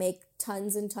music and make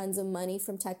tons and tons of money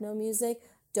from techno music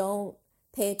don't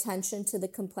pay attention to the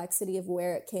complexity of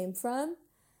where it came from.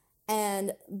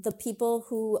 And the people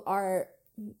who are,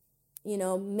 you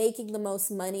know, making the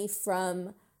most money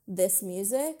from this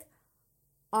music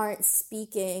aren't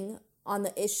speaking on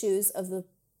the issues of the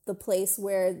place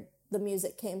where the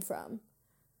music came from,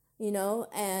 you know?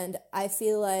 And I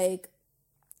feel like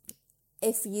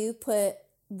if you put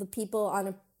the people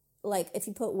on if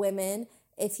you put women,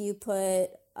 if you put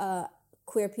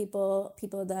queer people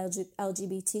of the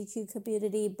LGBTQ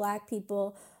community, Black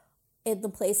people in the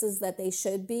places that they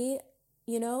should be,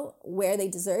 you know, where they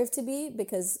deserve to be,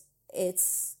 because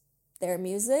it's their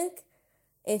music.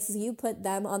 If you put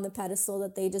them on the pedestal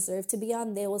that they deserve to be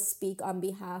on, they will speak on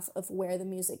behalf of where the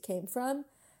music came from,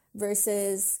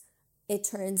 versus it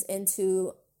turns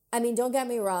into, I mean, don't get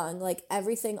me wrong, like,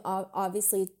 everything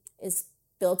obviously is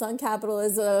built on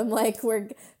capitalism, like,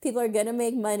 people are gonna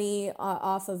make money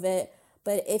off of it,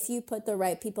 but if you put the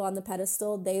right people on the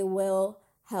pedestal, they will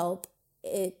help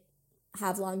it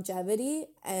have longevity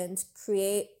and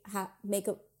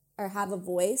have a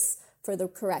voice for the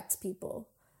correct people,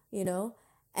 you know?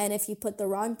 And if you put the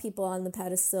wrong people on the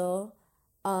pedestal,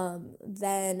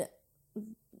 then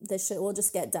the shit will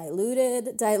just get diluted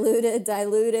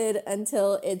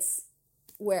until it's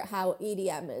how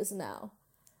EDM is now,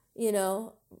 you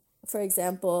know, for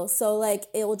example. So like,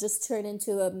 it will just turn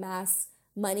into a mass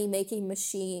money-making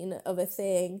machine of a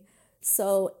thing.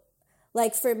 So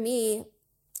like, for me,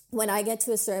 when I get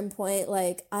to a certain point,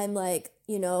 like, I'm like,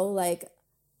 you know, like,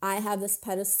 I have this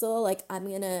pedestal, like,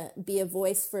 I'm gonna be a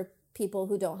voice for people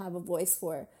who don't have a voice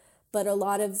for. But a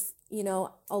lot of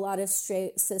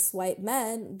straight cis white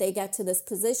men, they get to this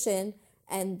position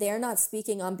and they're not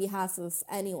speaking on behalf of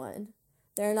anyone.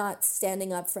 they're not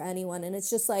standing up for anyone. And it's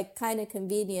just like kind of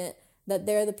convenient that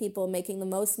they're the people making the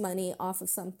most money off of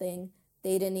something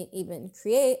they didn't even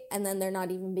create, and then they're not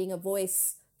even being a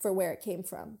voice for where it came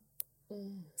from.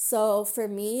 So for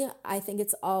me, I think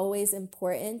it's always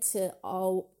important to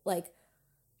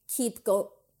keep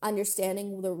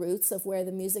understanding the roots of where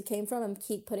the music came from, and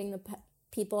keep putting the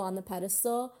people on the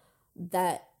pedestal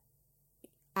that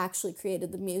actually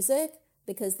created the music,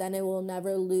 because then it will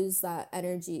never lose that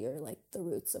energy or like the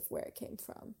roots of where it came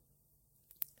from.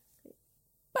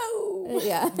 Boom!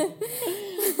 Yeah.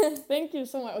 Thank you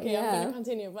so much. Okay, Yeah. I'm going to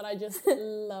continue, but I just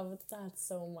loved that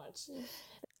so much.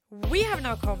 We have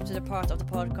now come to the part of the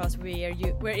podcast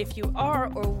where if you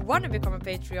are or want to become a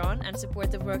Patreon and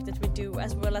support the work that we do,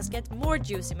 as well as get more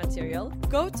juicy material,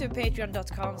 go to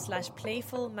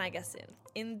patreon.com/playfulmagazine.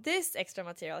 In this extra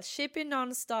material, Chippy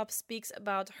Nonstop speaks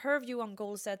about her view on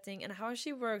goal setting and how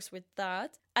she works with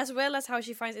that, as well as how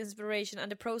she finds inspiration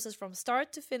and the process from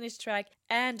start to finish track,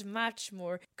 and much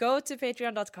more. Go to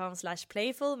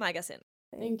patreon.com/playfulmagazine.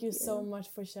 Thank you so much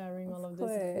for sharing all of this.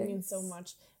 course. It means so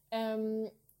much.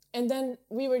 And then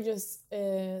we were just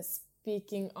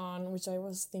speaking on, which I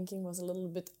was thinking was a little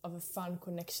bit of a fun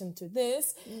connection to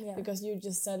this, because you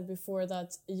just said before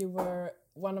that you were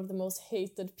one of the most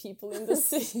hated people in the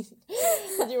scene.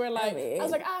 You were like, I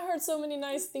was like, I heard so many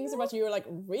nice things about you. You were like,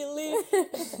 really?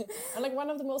 I'm like one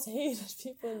of the most hated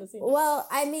people in the scene. Well,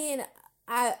 I mean,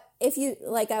 if you,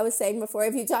 like I was saying before,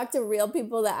 if you talk to real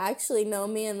people that actually know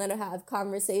me and that have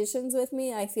conversations with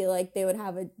me, I feel like they would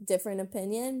have a different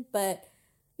opinion. But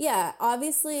yeah,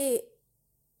 obviously,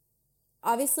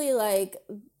 like,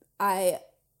 I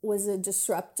was a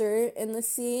disruptor in the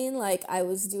scene. Like, I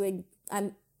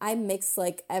mix,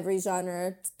 like, every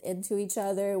genre into each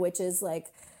other, which is,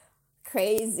 like,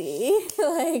 crazy.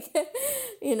 Like,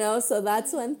 you know, so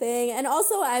that's one thing. And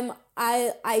also,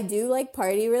 I do, like,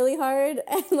 party really hard.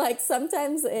 And, like,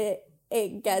 sometimes it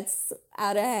gets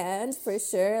out of hand, for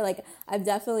sure. Like, I've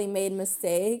definitely made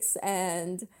mistakes.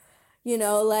 And, you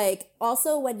know, like,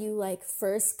 also when you, like,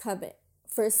 first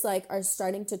like are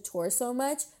starting to tour so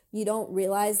much, you don't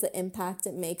realize the impact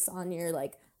it makes on your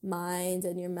like mind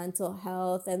and your mental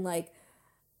health. And like,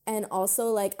 and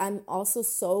also like, I'm also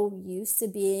so used to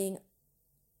being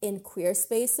in queer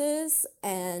spaces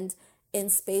and in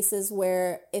spaces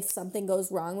where if something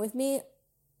goes wrong with me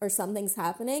or something's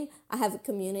happening, I have a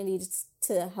community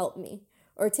to help me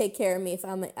or take care of me if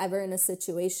I'm ever in a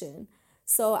situation.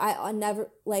 So I never,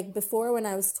 like, before when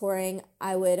I was touring,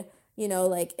 I would, you know,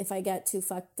 like, if I get too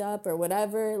fucked up or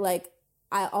whatever, like,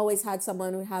 I always had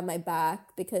someone who had my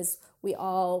back, because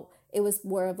it was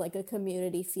more of like a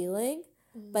community feeling.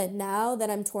 But now that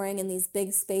I'm touring in these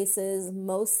big spaces,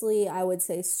 mostly I would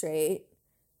say straight,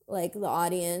 like the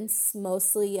audience,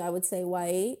 mostly I would say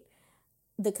white,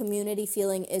 the community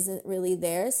feeling isn't really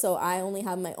there. So I only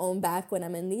have my own back when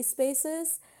I'm in these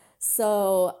spaces.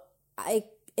 So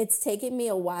it's taken me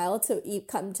a while to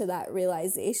come to that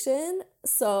realization.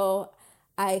 So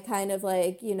I kind of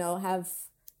like, you know, have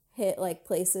hit like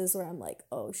places where I'm like,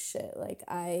 oh shit, like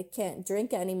I can't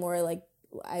drink anymore like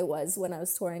I was when I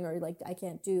was touring, or like I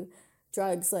can't do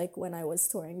drugs like when I was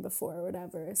touring before or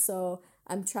whatever. So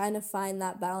I'm trying to find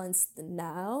that balance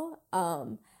now.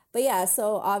 But yeah,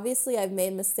 so obviously I've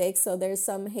made mistakes. So there's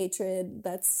some hatred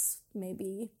that's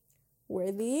maybe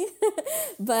worthy,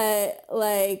 but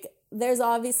like, there's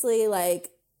obviously,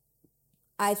 like,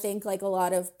 I think, like, a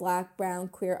lot of Black, brown,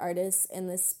 queer artists in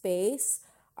this space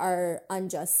are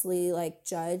unjustly, like,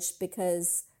 judged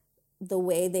because the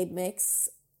way they mix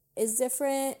is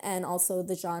different, and also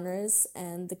the genres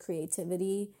and the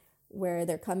creativity where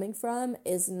they're coming from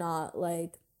is not,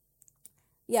 like,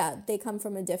 yeah, they come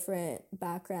from a different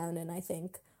background, and I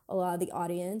think a lot of the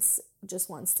audience just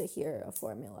wants to hear a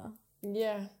formula.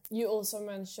 Yeah, you also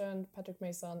mentioned Patrick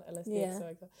Mason,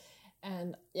 LSD,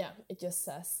 and yeah, it just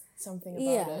says something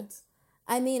about it.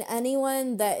 I mean,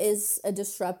 anyone that is a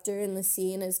disruptor in the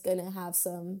scene is going to have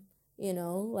some, you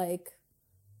know, like,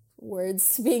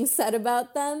 words being said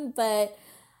about them. But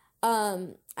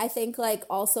I think, like,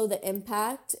 also the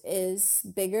impact is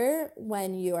bigger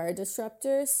when you are a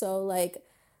disruptor. So, like,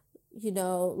 you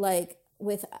know, like,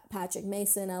 with Patrick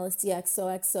Mason, LSD,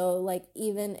 XOXO, like,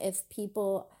 even if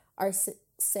people are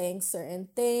saying certain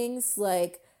things,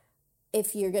 like,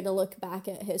 if you're going to look back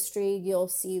at history, you'll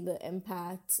see the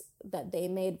impact that they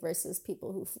made versus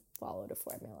people who followed a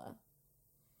formula.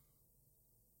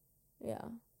 Yeah.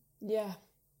 Yeah.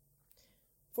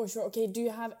 For sure. Okay, do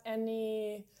you have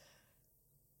any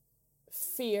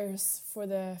fears for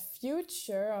the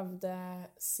future of the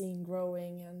scene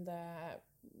growing and the,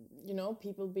 you know,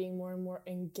 people being more and more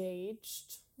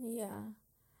engaged? Yeah.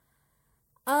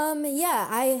 Yeah,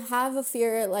 I have a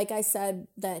fear, like I said,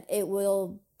 that it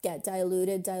will get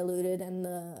diluted, and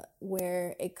the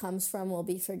where it comes from will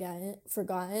be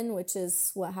forgotten, which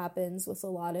is what happens with a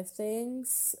lot of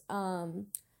things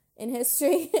in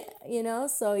history, you know?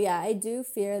 So yeah, I do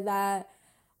fear that.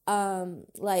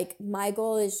 Like my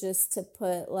goal is just to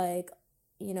put like,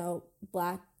 you know,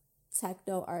 Black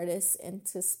techno artists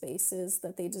into spaces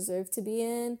that they deserve to be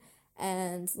in.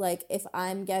 And like if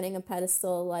I'm getting a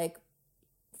pedestal like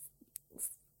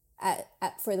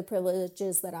for the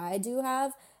privileges that I do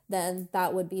have, then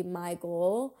that would be my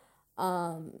goal.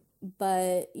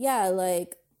 But yeah,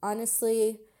 like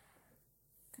honestly,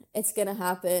 it's gonna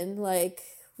happen. Like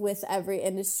with every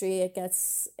industry, it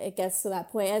gets to that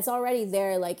point. And it's already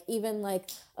there. Like even like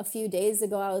a few days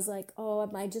ago, I was like, oh,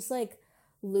 am I just like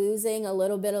losing a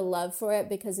little bit of love for it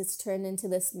because it's turned into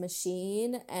this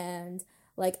machine, and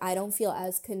like I don't feel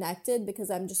as connected because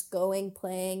I'm just going,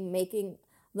 playing, making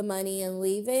the money and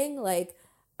leaving. Like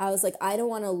I was like, I don't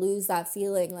want to lose that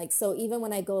feeling. Like so even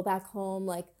when I go back home,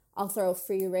 like I'll throw a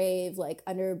free rave like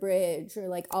under a bridge, or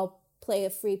like I'll play a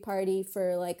free party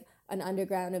for like an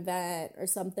underground event or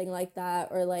something like that,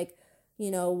 or like,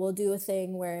 you know, we'll do a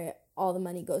thing where all the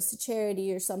money goes to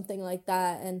charity or something like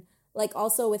that. And like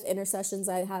also with intercessions,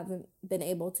 I haven't been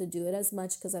able to do it as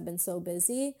much because I've been so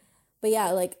busy. But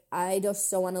yeah, like I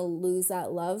just don't want to lose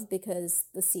that love because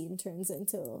the scene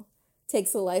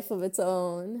takes a life of its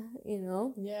own, you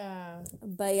know? Yeah.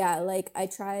 But yeah, like I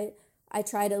try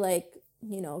to like,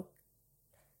 you know,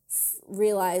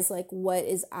 realize like what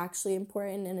is actually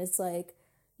important, and it's like,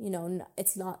 you know,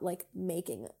 it's not like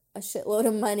making a shitload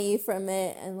of money from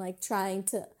it and like trying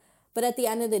to, but at the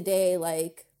end of the day,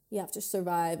 like you have to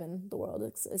survive and the world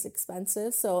is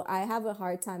expensive. So I have a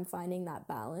hard time finding that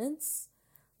balance,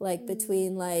 like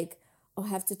between like, oh, I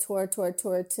have to tour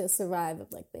to survive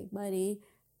with like big money,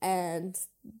 and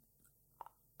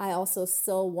I also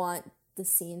still want the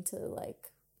scene to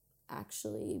like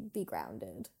actually be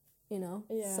grounded, you know?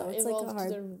 Yeah, so it's evolve like a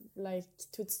hard, to the, like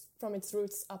to its, from its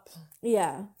roots up.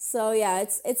 yeah. So yeah,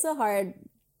 it's a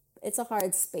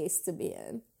hard space to be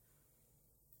in.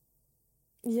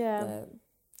 Yeah. But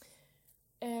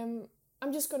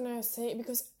I'm just gonna say,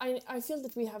 because I feel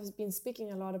that we have been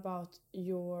speaking a lot about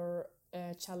your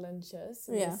challenges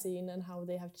in the scene and how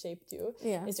they have shaped you.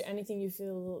 Yeah. Is there anything you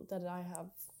feel that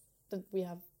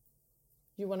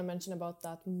you want to mention about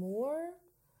that more?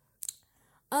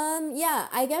 Yeah,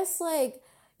 I guess like,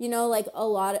 you know, like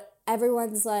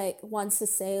everyone's like wants to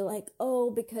say like,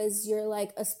 oh, because you're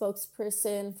like a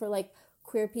spokesperson for like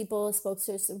queer people, a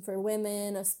spokesperson for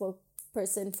women, a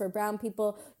spokesperson for brown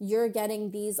people, you're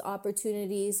getting these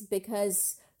opportunities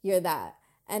because you're that.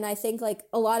 And I think like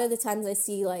a lot of the times I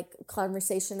see like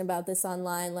conversation about this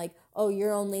online, like, oh,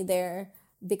 you're only there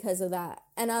because of that.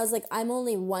 And I was like, I'm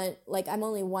only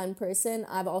one person.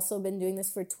 I've also been doing this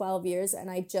for 12 years, and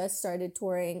I just started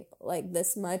touring like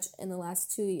this much in the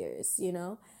last 2 years, you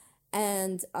know?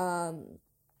 And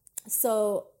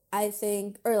so I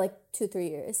think, or like 2-3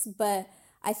 years, but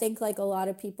I think like a lot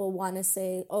of people want to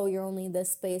say, oh, you're only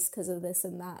this space because of this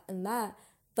and that and that.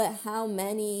 But how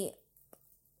many,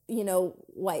 you know,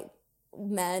 white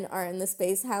men are in the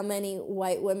space? How many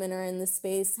white women are in the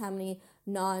space? How many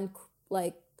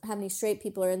how many straight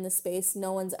people are in the space?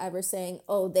 No one's ever saying,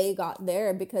 oh, they got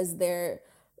there because they're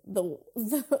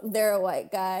they're a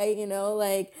white guy, you know,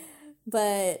 like,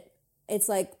 but it's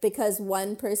like because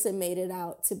one person made it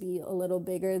out to be a little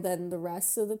bigger than the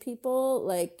rest of the people,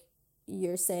 like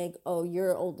you're saying, oh,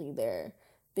 you're only there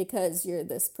because you're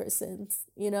this person,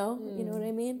 you know what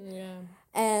I mean? Yeah.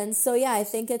 And so, yeah, I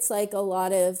think it's like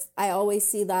I always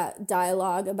see that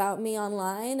dialogue about me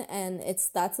online, and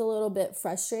that's a little bit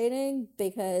frustrating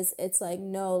because it's like,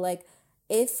 no, like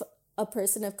if a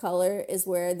person of color is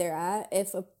where they're at,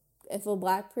 if a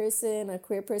black person, a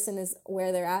queer person is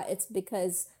where they're at, it's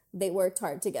because they worked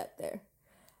hard to get there.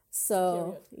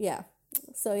 So, yeah.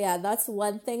 So, yeah, that's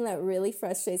one thing that really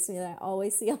frustrates me that I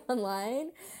always see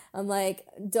online. I'm like,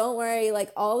 don't worry,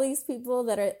 like all these people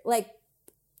that are like,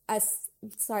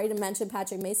 sorry to mention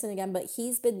Patrick Mason again, but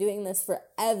he's been doing this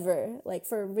forever, like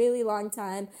for a really long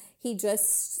time. He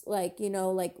just like, you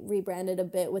know, like rebranded a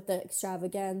bit with the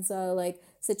extravaganza like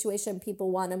situation.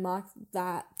 People want to mock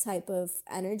that type of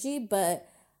energy, but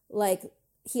like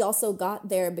he also got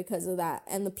there because of that.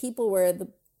 And the people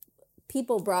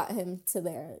brought him to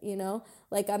there, you know?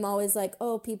 Like I'm always like,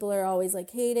 oh, people are always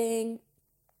like hating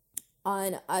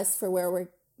on us for where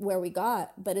we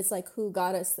got, but it's like, who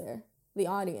got us there? The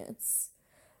audience.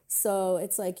 So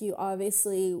it's like there's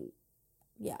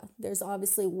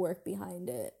obviously work behind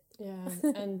it. Yeah,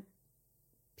 and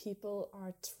people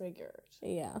are triggered.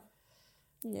 Yeah.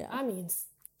 Yeah. I mean,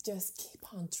 just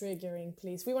keep on triggering,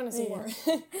 please. We want to see more.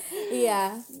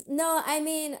 Yeah. No, I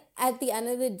mean, at the end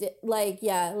of the day, like,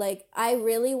 yeah, like, I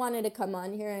really wanted to come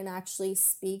on here and actually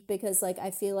speak because, like,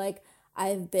 I feel like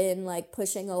I've been, like,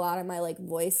 pushing a lot of my, like,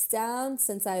 voice down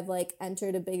since I've, like,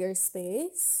 entered a bigger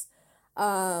space.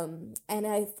 And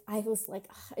I was like,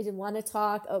 ugh, I didn't want to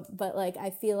talk, but, like, I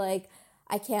feel like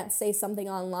I can't say something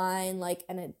online, like,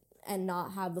 and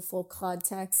not have the full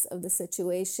context of the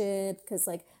situation because,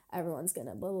 like, everyone's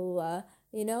gonna blah, blah, blah,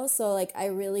 you know? So, like,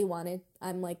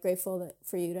 I'm, like, grateful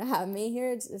for you to have me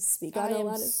here to speak on a lot of...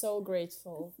 I am so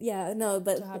grateful. Yeah, no,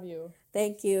 but... to have you.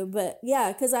 Thank you. But,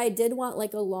 yeah, because I did want,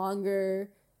 like, a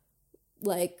longer,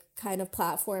 like, kind of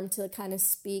platform to kind of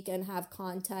speak and have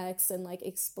context and, like,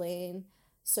 explain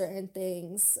certain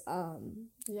things.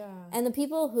 And the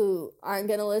people who aren't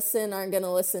gonna listen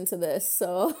to this,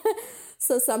 so...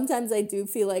 So sometimes I do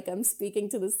feel like I'm speaking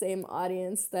to the same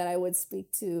audience that I would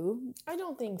speak to. I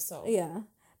don't think so. Yeah.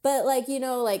 But, like, you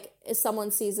know, like, if someone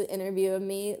sees an interview of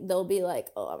me, they'll be like,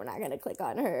 oh, I'm not going to click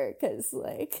on her because,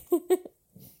 like...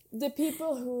 The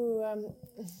people who...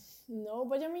 no,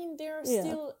 but I mean, there are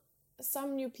still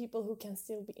some new people who can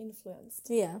still be influenced.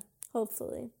 Yeah,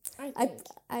 hopefully.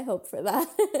 I hope for that.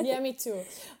 Yeah, me too.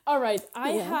 All right,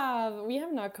 we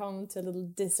have now come to a little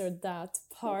this or that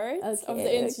part of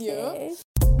the interview. Okay.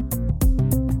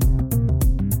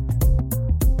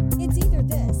 It's either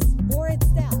this or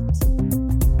it's that.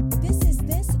 This is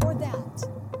this or that.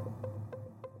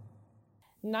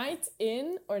 Night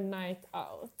in or night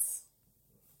out?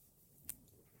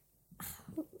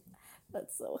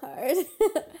 That's so hard.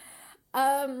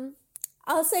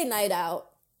 I'll say night out.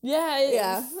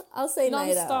 Yeah, I'll say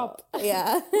night out. Non-stop.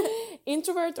 Yeah.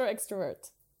 Introvert or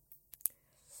extrovert?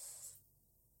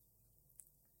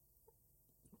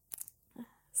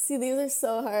 See, these are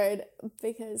so hard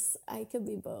because I could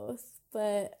be both.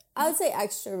 But I would say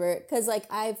extrovert because, like,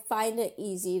 I find it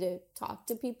easy to talk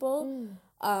to people.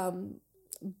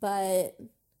 But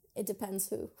it depends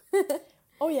who.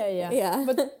 Oh, yeah. Yeah.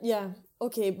 But, yeah.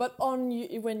 Okay, but when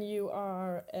you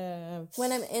are...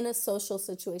 when I'm in a social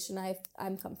situation,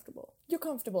 I'm comfortable. You're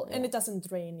comfortable, and it doesn't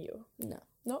drain you? No.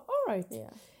 No? All right.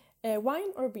 Yeah.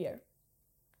 Wine or beer?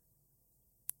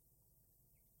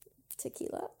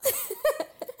 Tequila.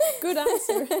 Good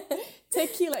answer.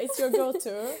 Tequila is your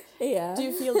go-to. Yeah. Do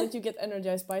you feel that you get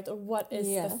energized by it, or what is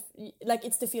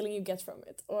it's the feeling you get from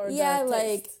it, or yeah, the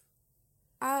taste?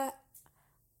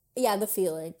 The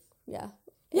feeling. Yeah.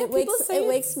 Yeah, it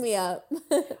wakes me up.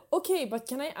 Okay, but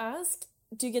can I ask,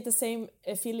 do you get the same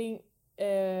feeling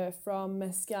from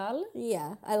mezcal?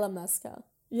 Yeah, I love mezcal.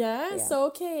 Yeah, so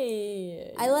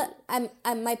okay.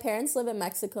 My parents live in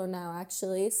Mexico now,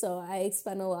 actually, so I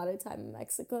spend a lot of time in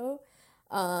Mexico.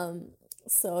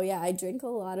 So yeah, I drink a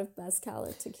lot of mezcal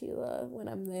or tequila when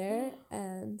I'm there,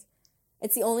 and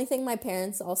it's the only thing my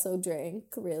parents also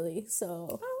drink, really.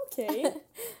 So okay.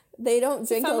 They don't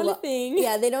drink a lot.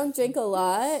 Yeah, they don't drink a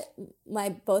lot.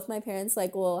 Both my parents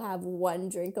like will have one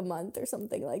drink a month or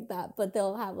something like that, but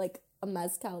they'll have like a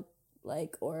mezcal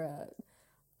or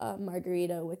a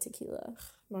margarita with tequila.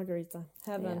 Margarita,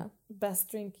 heaven, best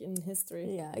drink in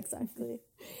history. Yeah, exactly.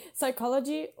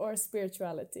 Psychology or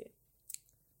spirituality?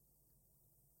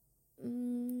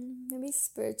 Maybe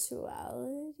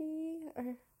spirituality,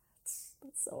 or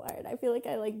that's so hard. I feel like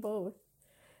I like both.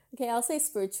 Okay, I'll say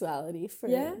spirituality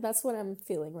that's what I'm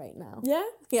feeling right now. Yeah?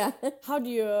 Yeah. How do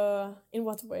you, in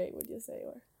what way would you say?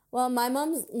 Well, my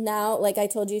mom's now, like I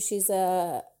told you, she was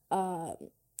a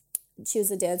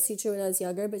dance teacher when I was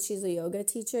younger, but she's a yoga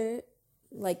teacher.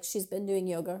 Like, she's been doing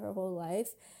yoga her whole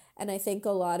life. And I think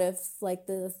a lot of, like,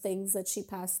 the things that she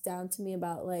passed down to me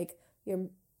about, like, your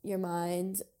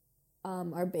mind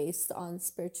are based on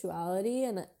spirituality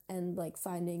and like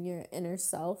finding your inner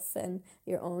self and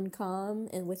your own calm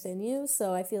and within you.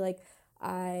 So I feel like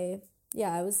I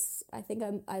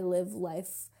live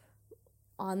life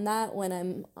on that when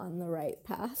I'm on the right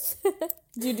path.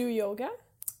 Do you do yoga?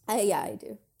 I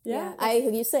do. Yeah. I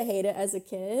used to hate it as a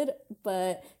kid,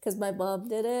 but because my mom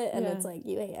did it, and it's like,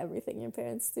 you hate everything your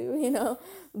parents do, you know?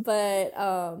 But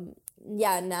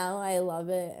now I love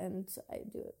it, and I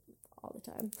do it all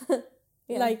the time.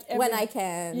 Like when I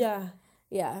can. Yeah.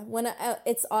 When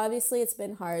it's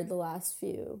been hard the last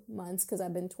few months because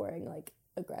I've been touring like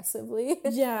aggressively.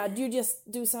 Yeah. Do you just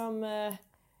do some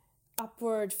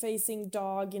upward facing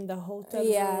dog in the hotel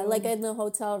room? Yeah, like in the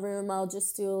hotel room, I'll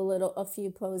just do a few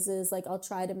poses. Like I'll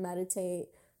try to meditate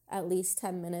at least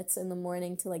 10 minutes in the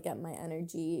morning to like get my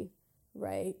energy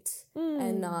right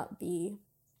and not be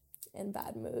in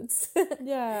bad moods.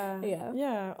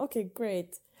 Yeah. Okay,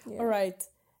 great. Yeah. All right.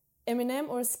 Eminem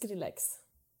or Skrillex?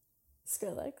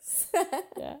 Skrillex.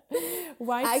 Yeah.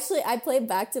 White. Actually, I played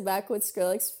back to back with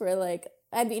Skrillex for like.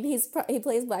 I mean, he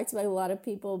plays back to back with a lot of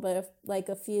people, but like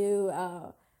a few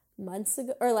months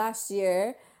ago or last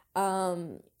year, I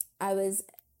was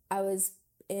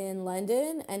in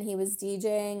London and he was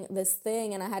DJing this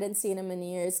thing, and I hadn't seen him in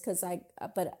years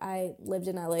but I lived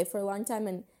in LA for a long time,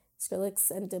 and Skrillex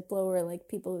and Diplo were like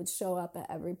people who'd show up at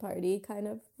every party kind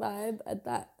of vibe at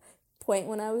that point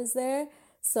when I was there.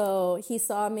 So he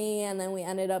saw me, and then we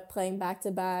ended up playing back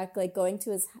to back, like going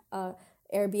to his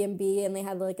Airbnb, and they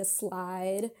had like a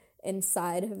slide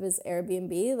inside of his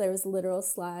Airbnb. There was a literal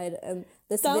slide, and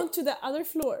this down to the other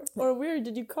floor, or where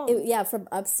did you come? From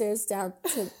upstairs down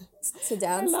to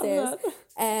downstairs. I love that.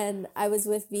 And I was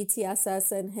with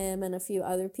VTSS and him and a few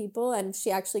other people, and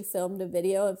she actually filmed a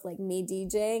video of like me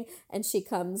DJing, and she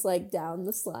comes like down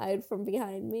the slide from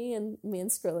behind me, and me and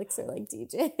Skrillex are like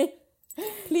DJing.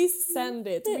 Please send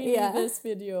it. We need this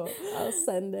video. I'll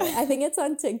send it. I think it's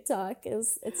on TikTok.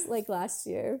 It's like last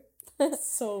year.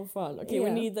 So fun. Okay, we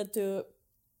need that to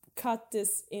cut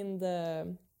this in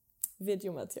the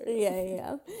video material.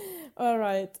 Yeah. All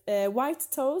right. White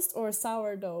toast or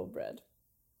sourdough bread?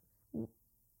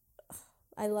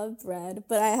 I love bread,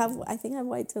 but I think I have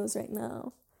white toast right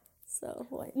now. So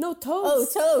white. No,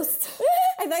 toast. Oh, toast.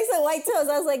 I thought you said white toast.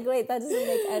 I was like, wait, that doesn't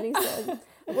make any sense.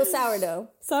 Well, sourdough.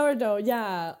 Sourdough,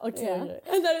 yeah. Okay.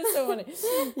 Yeah. That is so funny.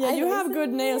 Yeah, you have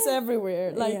good nails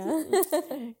everywhere. Like,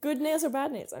 good nails or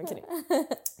bad nails? I'm kidding.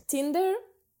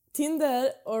 Tinder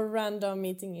or random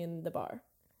meeting in the bar?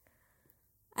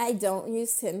 I don't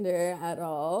use Tinder at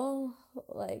all.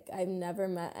 Like, I've never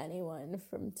met anyone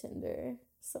from Tinder.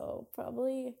 So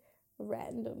probably a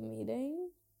random meeting.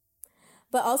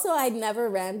 But also, I'd never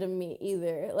random meet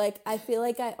either. Like, I feel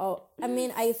like I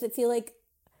feel like,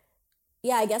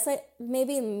 yeah, I guess I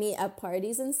maybe meet at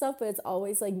parties and stuff, but it's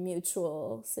always like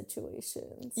mutual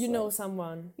situations. You know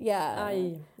someone. Yeah.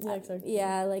 Yeah, exactly.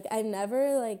 Yeah, like I've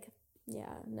never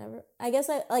never. I guess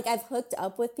I've hooked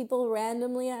up with people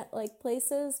randomly at like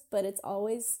places, but it's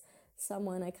always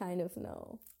someone I kind of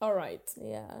know. All right.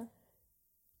 Yeah.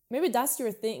 Maybe that's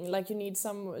your thing. Like you need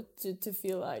someone to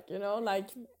feel like, you know, like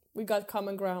we got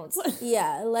common grounds.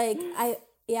 Yeah, like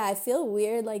I feel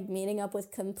weird like meeting up with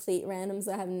complete randoms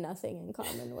I have nothing in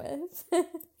common with.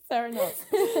 Fair enough.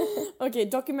 Okay,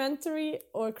 documentary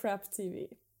or crap TV?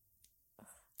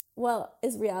 Well,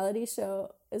 is reality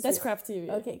show... That's crap TV.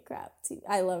 Okay, crap TV.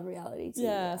 I love reality TV.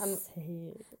 Yes.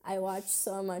 I watch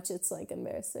so much, it's like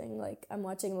embarrassing. Like, I'm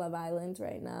watching Love Island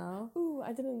right now. Ooh,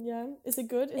 I didn't, Is it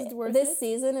good? Is it worth it? This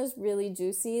season is really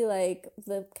juicy. Like,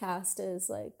 the cast is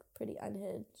like pretty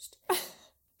unhinged.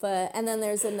 And then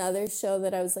there's another show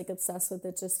that I was like obsessed with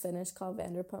that just finished called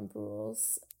Vanderpump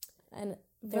Rules. And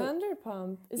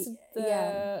Vanderpump? Is it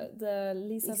the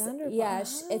Lisa Vanderpump? Yeah,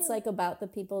 it's like about the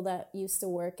people that used to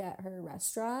work at her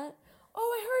restaurant. Oh,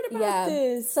 I heard about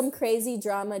this. Some crazy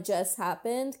drama just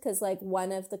happened because like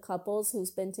one of the couples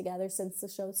who's been together since the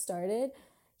show started,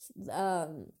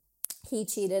 he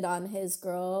cheated on his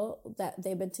girl that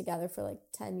they've been together for like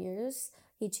 10 years.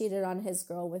 He cheated on his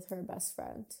girl with her best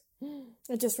friend.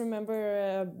 I just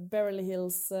remember Beverly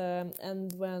Hills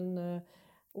and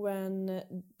when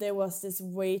there was this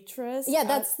waitress.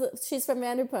 Yeah, she's from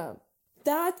Vanderpump.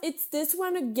 It's this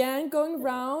one again going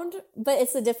round. But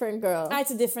it's a different girl.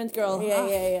 It's a different girl.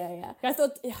 Yeah. I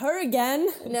thought her again.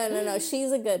 No.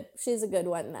 She's a good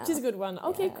one now. She's a good one.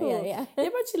 Okay, cool. Yeah. Yeah,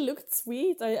 but she looked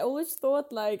sweet. I always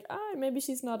thought like, maybe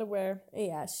she's not aware.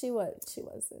 Yeah, she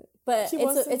wasn't. But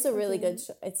it's a really good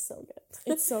show. It's so good.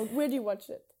 It's so. Where do you watch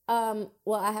it?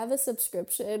 Well, I have a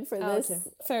subscription for this. Okay.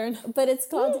 Fair enough. But it's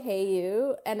called Hey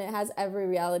You, and it has every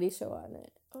reality show on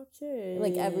it. Okay.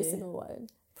 Like every single one.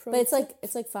 But it's like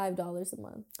 $5 a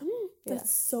month.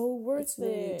 That's so worth it's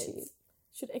really cheap.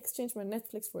 Should exchange my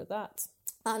Netflix for that.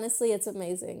 Honestly, it's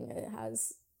amazing. It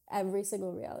has every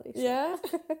single reality show. Yeah.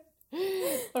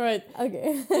 All right.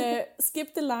 Okay.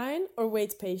 Skip the line or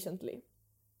wait patiently?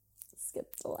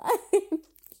 Skip the line.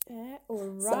 Yeah, all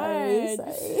right.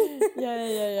 Sorry.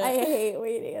 Yeah. I hate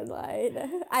waiting in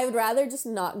line. I would rather just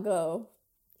not go.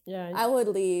 Yeah. I would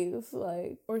leave,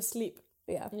 like... Or sleep.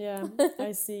 Yeah.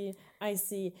 I see.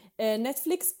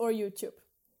 Netflix or YouTube?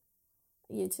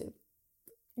 YouTube.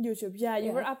 Yeah,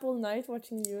 you were up all night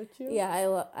watching YouTube? Yeah,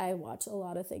 I watch a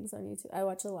lot of things on YouTube. I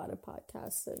watch a lot of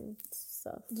podcasts and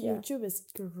stuff. YouTube is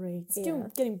great.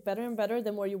 It's getting better and better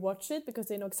the more you watch it because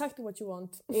they know exactly what you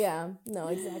want. Yeah, no,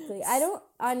 exactly. I don't...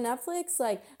 On Netflix,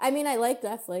 like... I mean, I like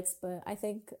Netflix, but I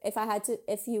think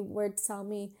if you were to tell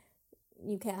me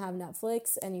you can't have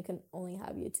Netflix and you can only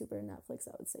have YouTube or Netflix,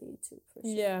 I would say YouTube for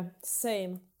sure. Yeah,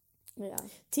 same. Yeah.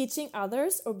 Teaching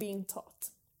others or being taught?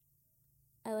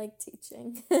 I like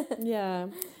teaching. Yeah.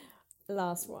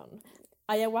 Last one.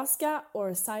 Ayahuasca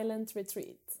or silent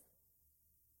retreat?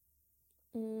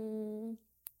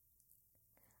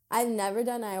 I've never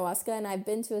done ayahuasca, and I've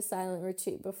been to a silent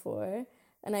retreat before,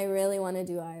 and I really want to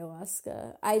do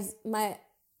ayahuasca. I've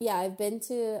been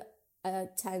to a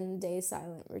 10-day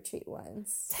silent retreat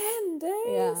once. 10 days?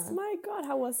 Yeah. My God,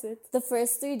 how was it? The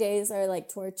first 3 days are like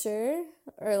torture,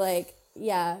 or like,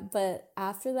 yeah, but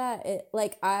after that, it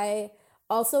was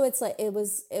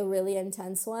a really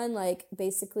intense one. Like,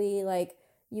 basically, like,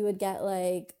 you would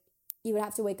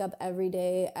have to wake up every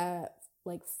day at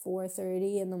like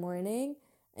 4:30 in the morning,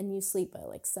 and you sleep at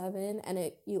like 7,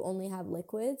 and you only have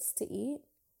liquids to eat.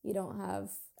 You don't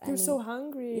have You're so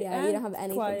hungry. Yeah, you don't have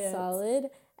anything quiet. solid,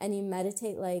 and you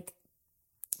meditate like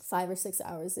 5 or 6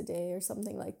 hours a day or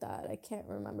something like that. I can't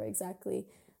remember exactly.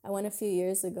 I went a few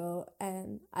years ago,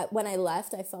 and when I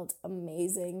left, I felt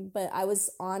amazing. But I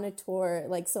was on a tour,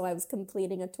 like, so I was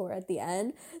completing a tour at the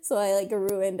end, so I like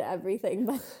ruined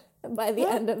everything by the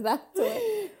end of that tour.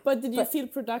 But did you feel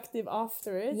productive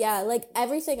after it? Yeah, like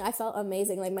everything, I felt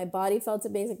amazing. Like my body felt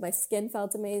amazing, my skin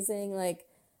felt amazing. Like,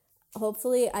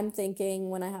 hopefully, I'm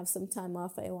thinking when I have some time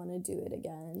off, I want to do it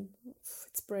again.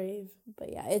 It's brave.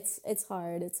 But yeah, it's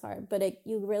hard. But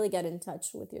you really get in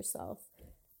touch with yourself.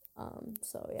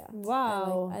 So yeah.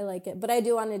 Wow. I like it. But I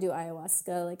do want to do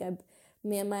ayahuasca. Like,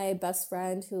 me and my best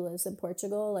friend who lives in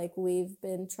Portugal, like, we've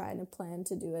been trying to plan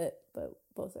to do it, but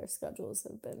both our schedules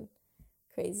have been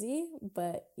crazy.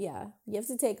 But yeah, you have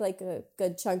to take like a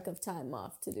good chunk of time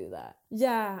off to do that.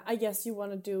 Yeah, I guess you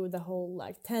want to do the whole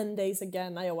like 10 days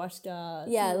again, ayahuasca.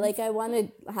 Yeah, like I want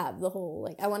to have the whole,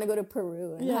 like, I want to go to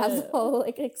Peru and have the whole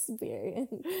like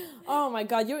experience. Oh my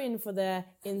God, you're in for the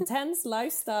intense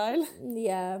lifestyle.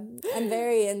 Yeah, I'm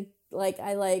very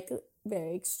I like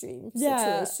very extreme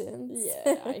situations.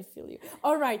 Yeah, I feel you.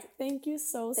 All right, thank you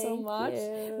so much.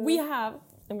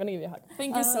 I'm gonna give you a hug.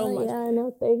 Thank you so much. Yeah,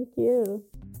 no, thank you.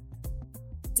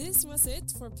 This was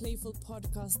it for Playful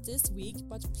Podcast this week,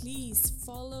 but please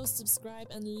follow, subscribe,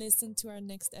 and listen to our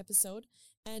next episode.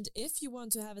 And if you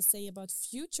want to have a say about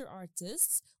future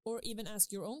artists, or even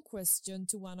ask your own question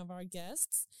to one of our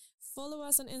guests, follow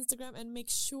us on Instagram and make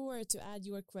sure to add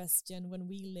your question when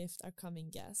we lift our coming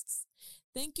guests.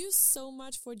 Thank you so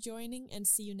much for joining, and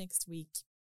see you next week.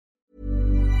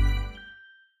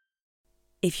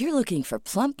 If you're looking for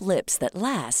plump lips that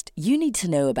last, you need to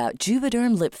know about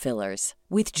Juvederm lip fillers.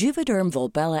 With Juvederm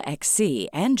Volbella XC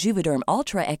and Juvederm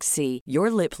Ultra XC, your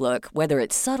lip look, whether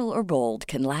it's subtle or bold,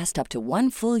 can last up to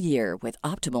 1 full year with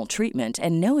optimal treatment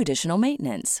and no additional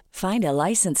maintenance. Find a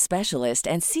licensed specialist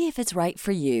and see if it's right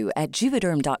for you at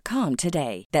Juvederm.com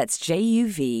today. That's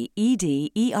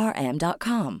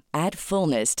JUVEDERM.com. Add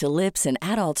fullness to lips in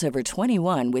adults over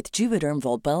 21 with Juvederm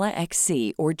Volbella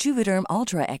XC or Juvederm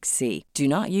Ultra XC. Do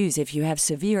not use if you have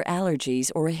severe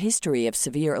allergies or a history of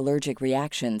severe allergic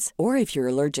reactions, or if you're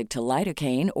allergic to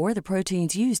lidocaine or the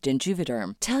proteins used in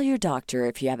Juvederm. Tell your doctor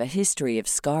if you have a history of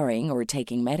scarring or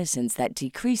taking medicines that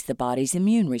decrease the body's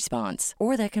immune response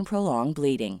or that can prolong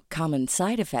bleeding. Common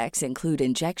side effects include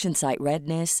injection site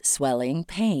redness, swelling,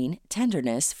 pain,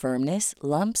 tenderness, firmness,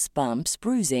 lumps, bumps,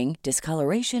 bruising,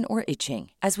 discoloration, or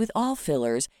itching. As with all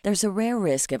fillers, there's a rare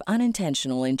risk of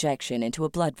unintentional injection into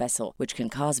a blood vessel, which can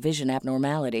cause vision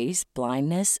abnormalities,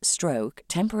 blindness, stroke,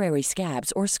 temporary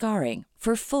scabs, or scarring.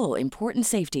 For full, important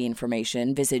safety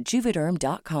information, visit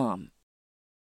Juvederm.com.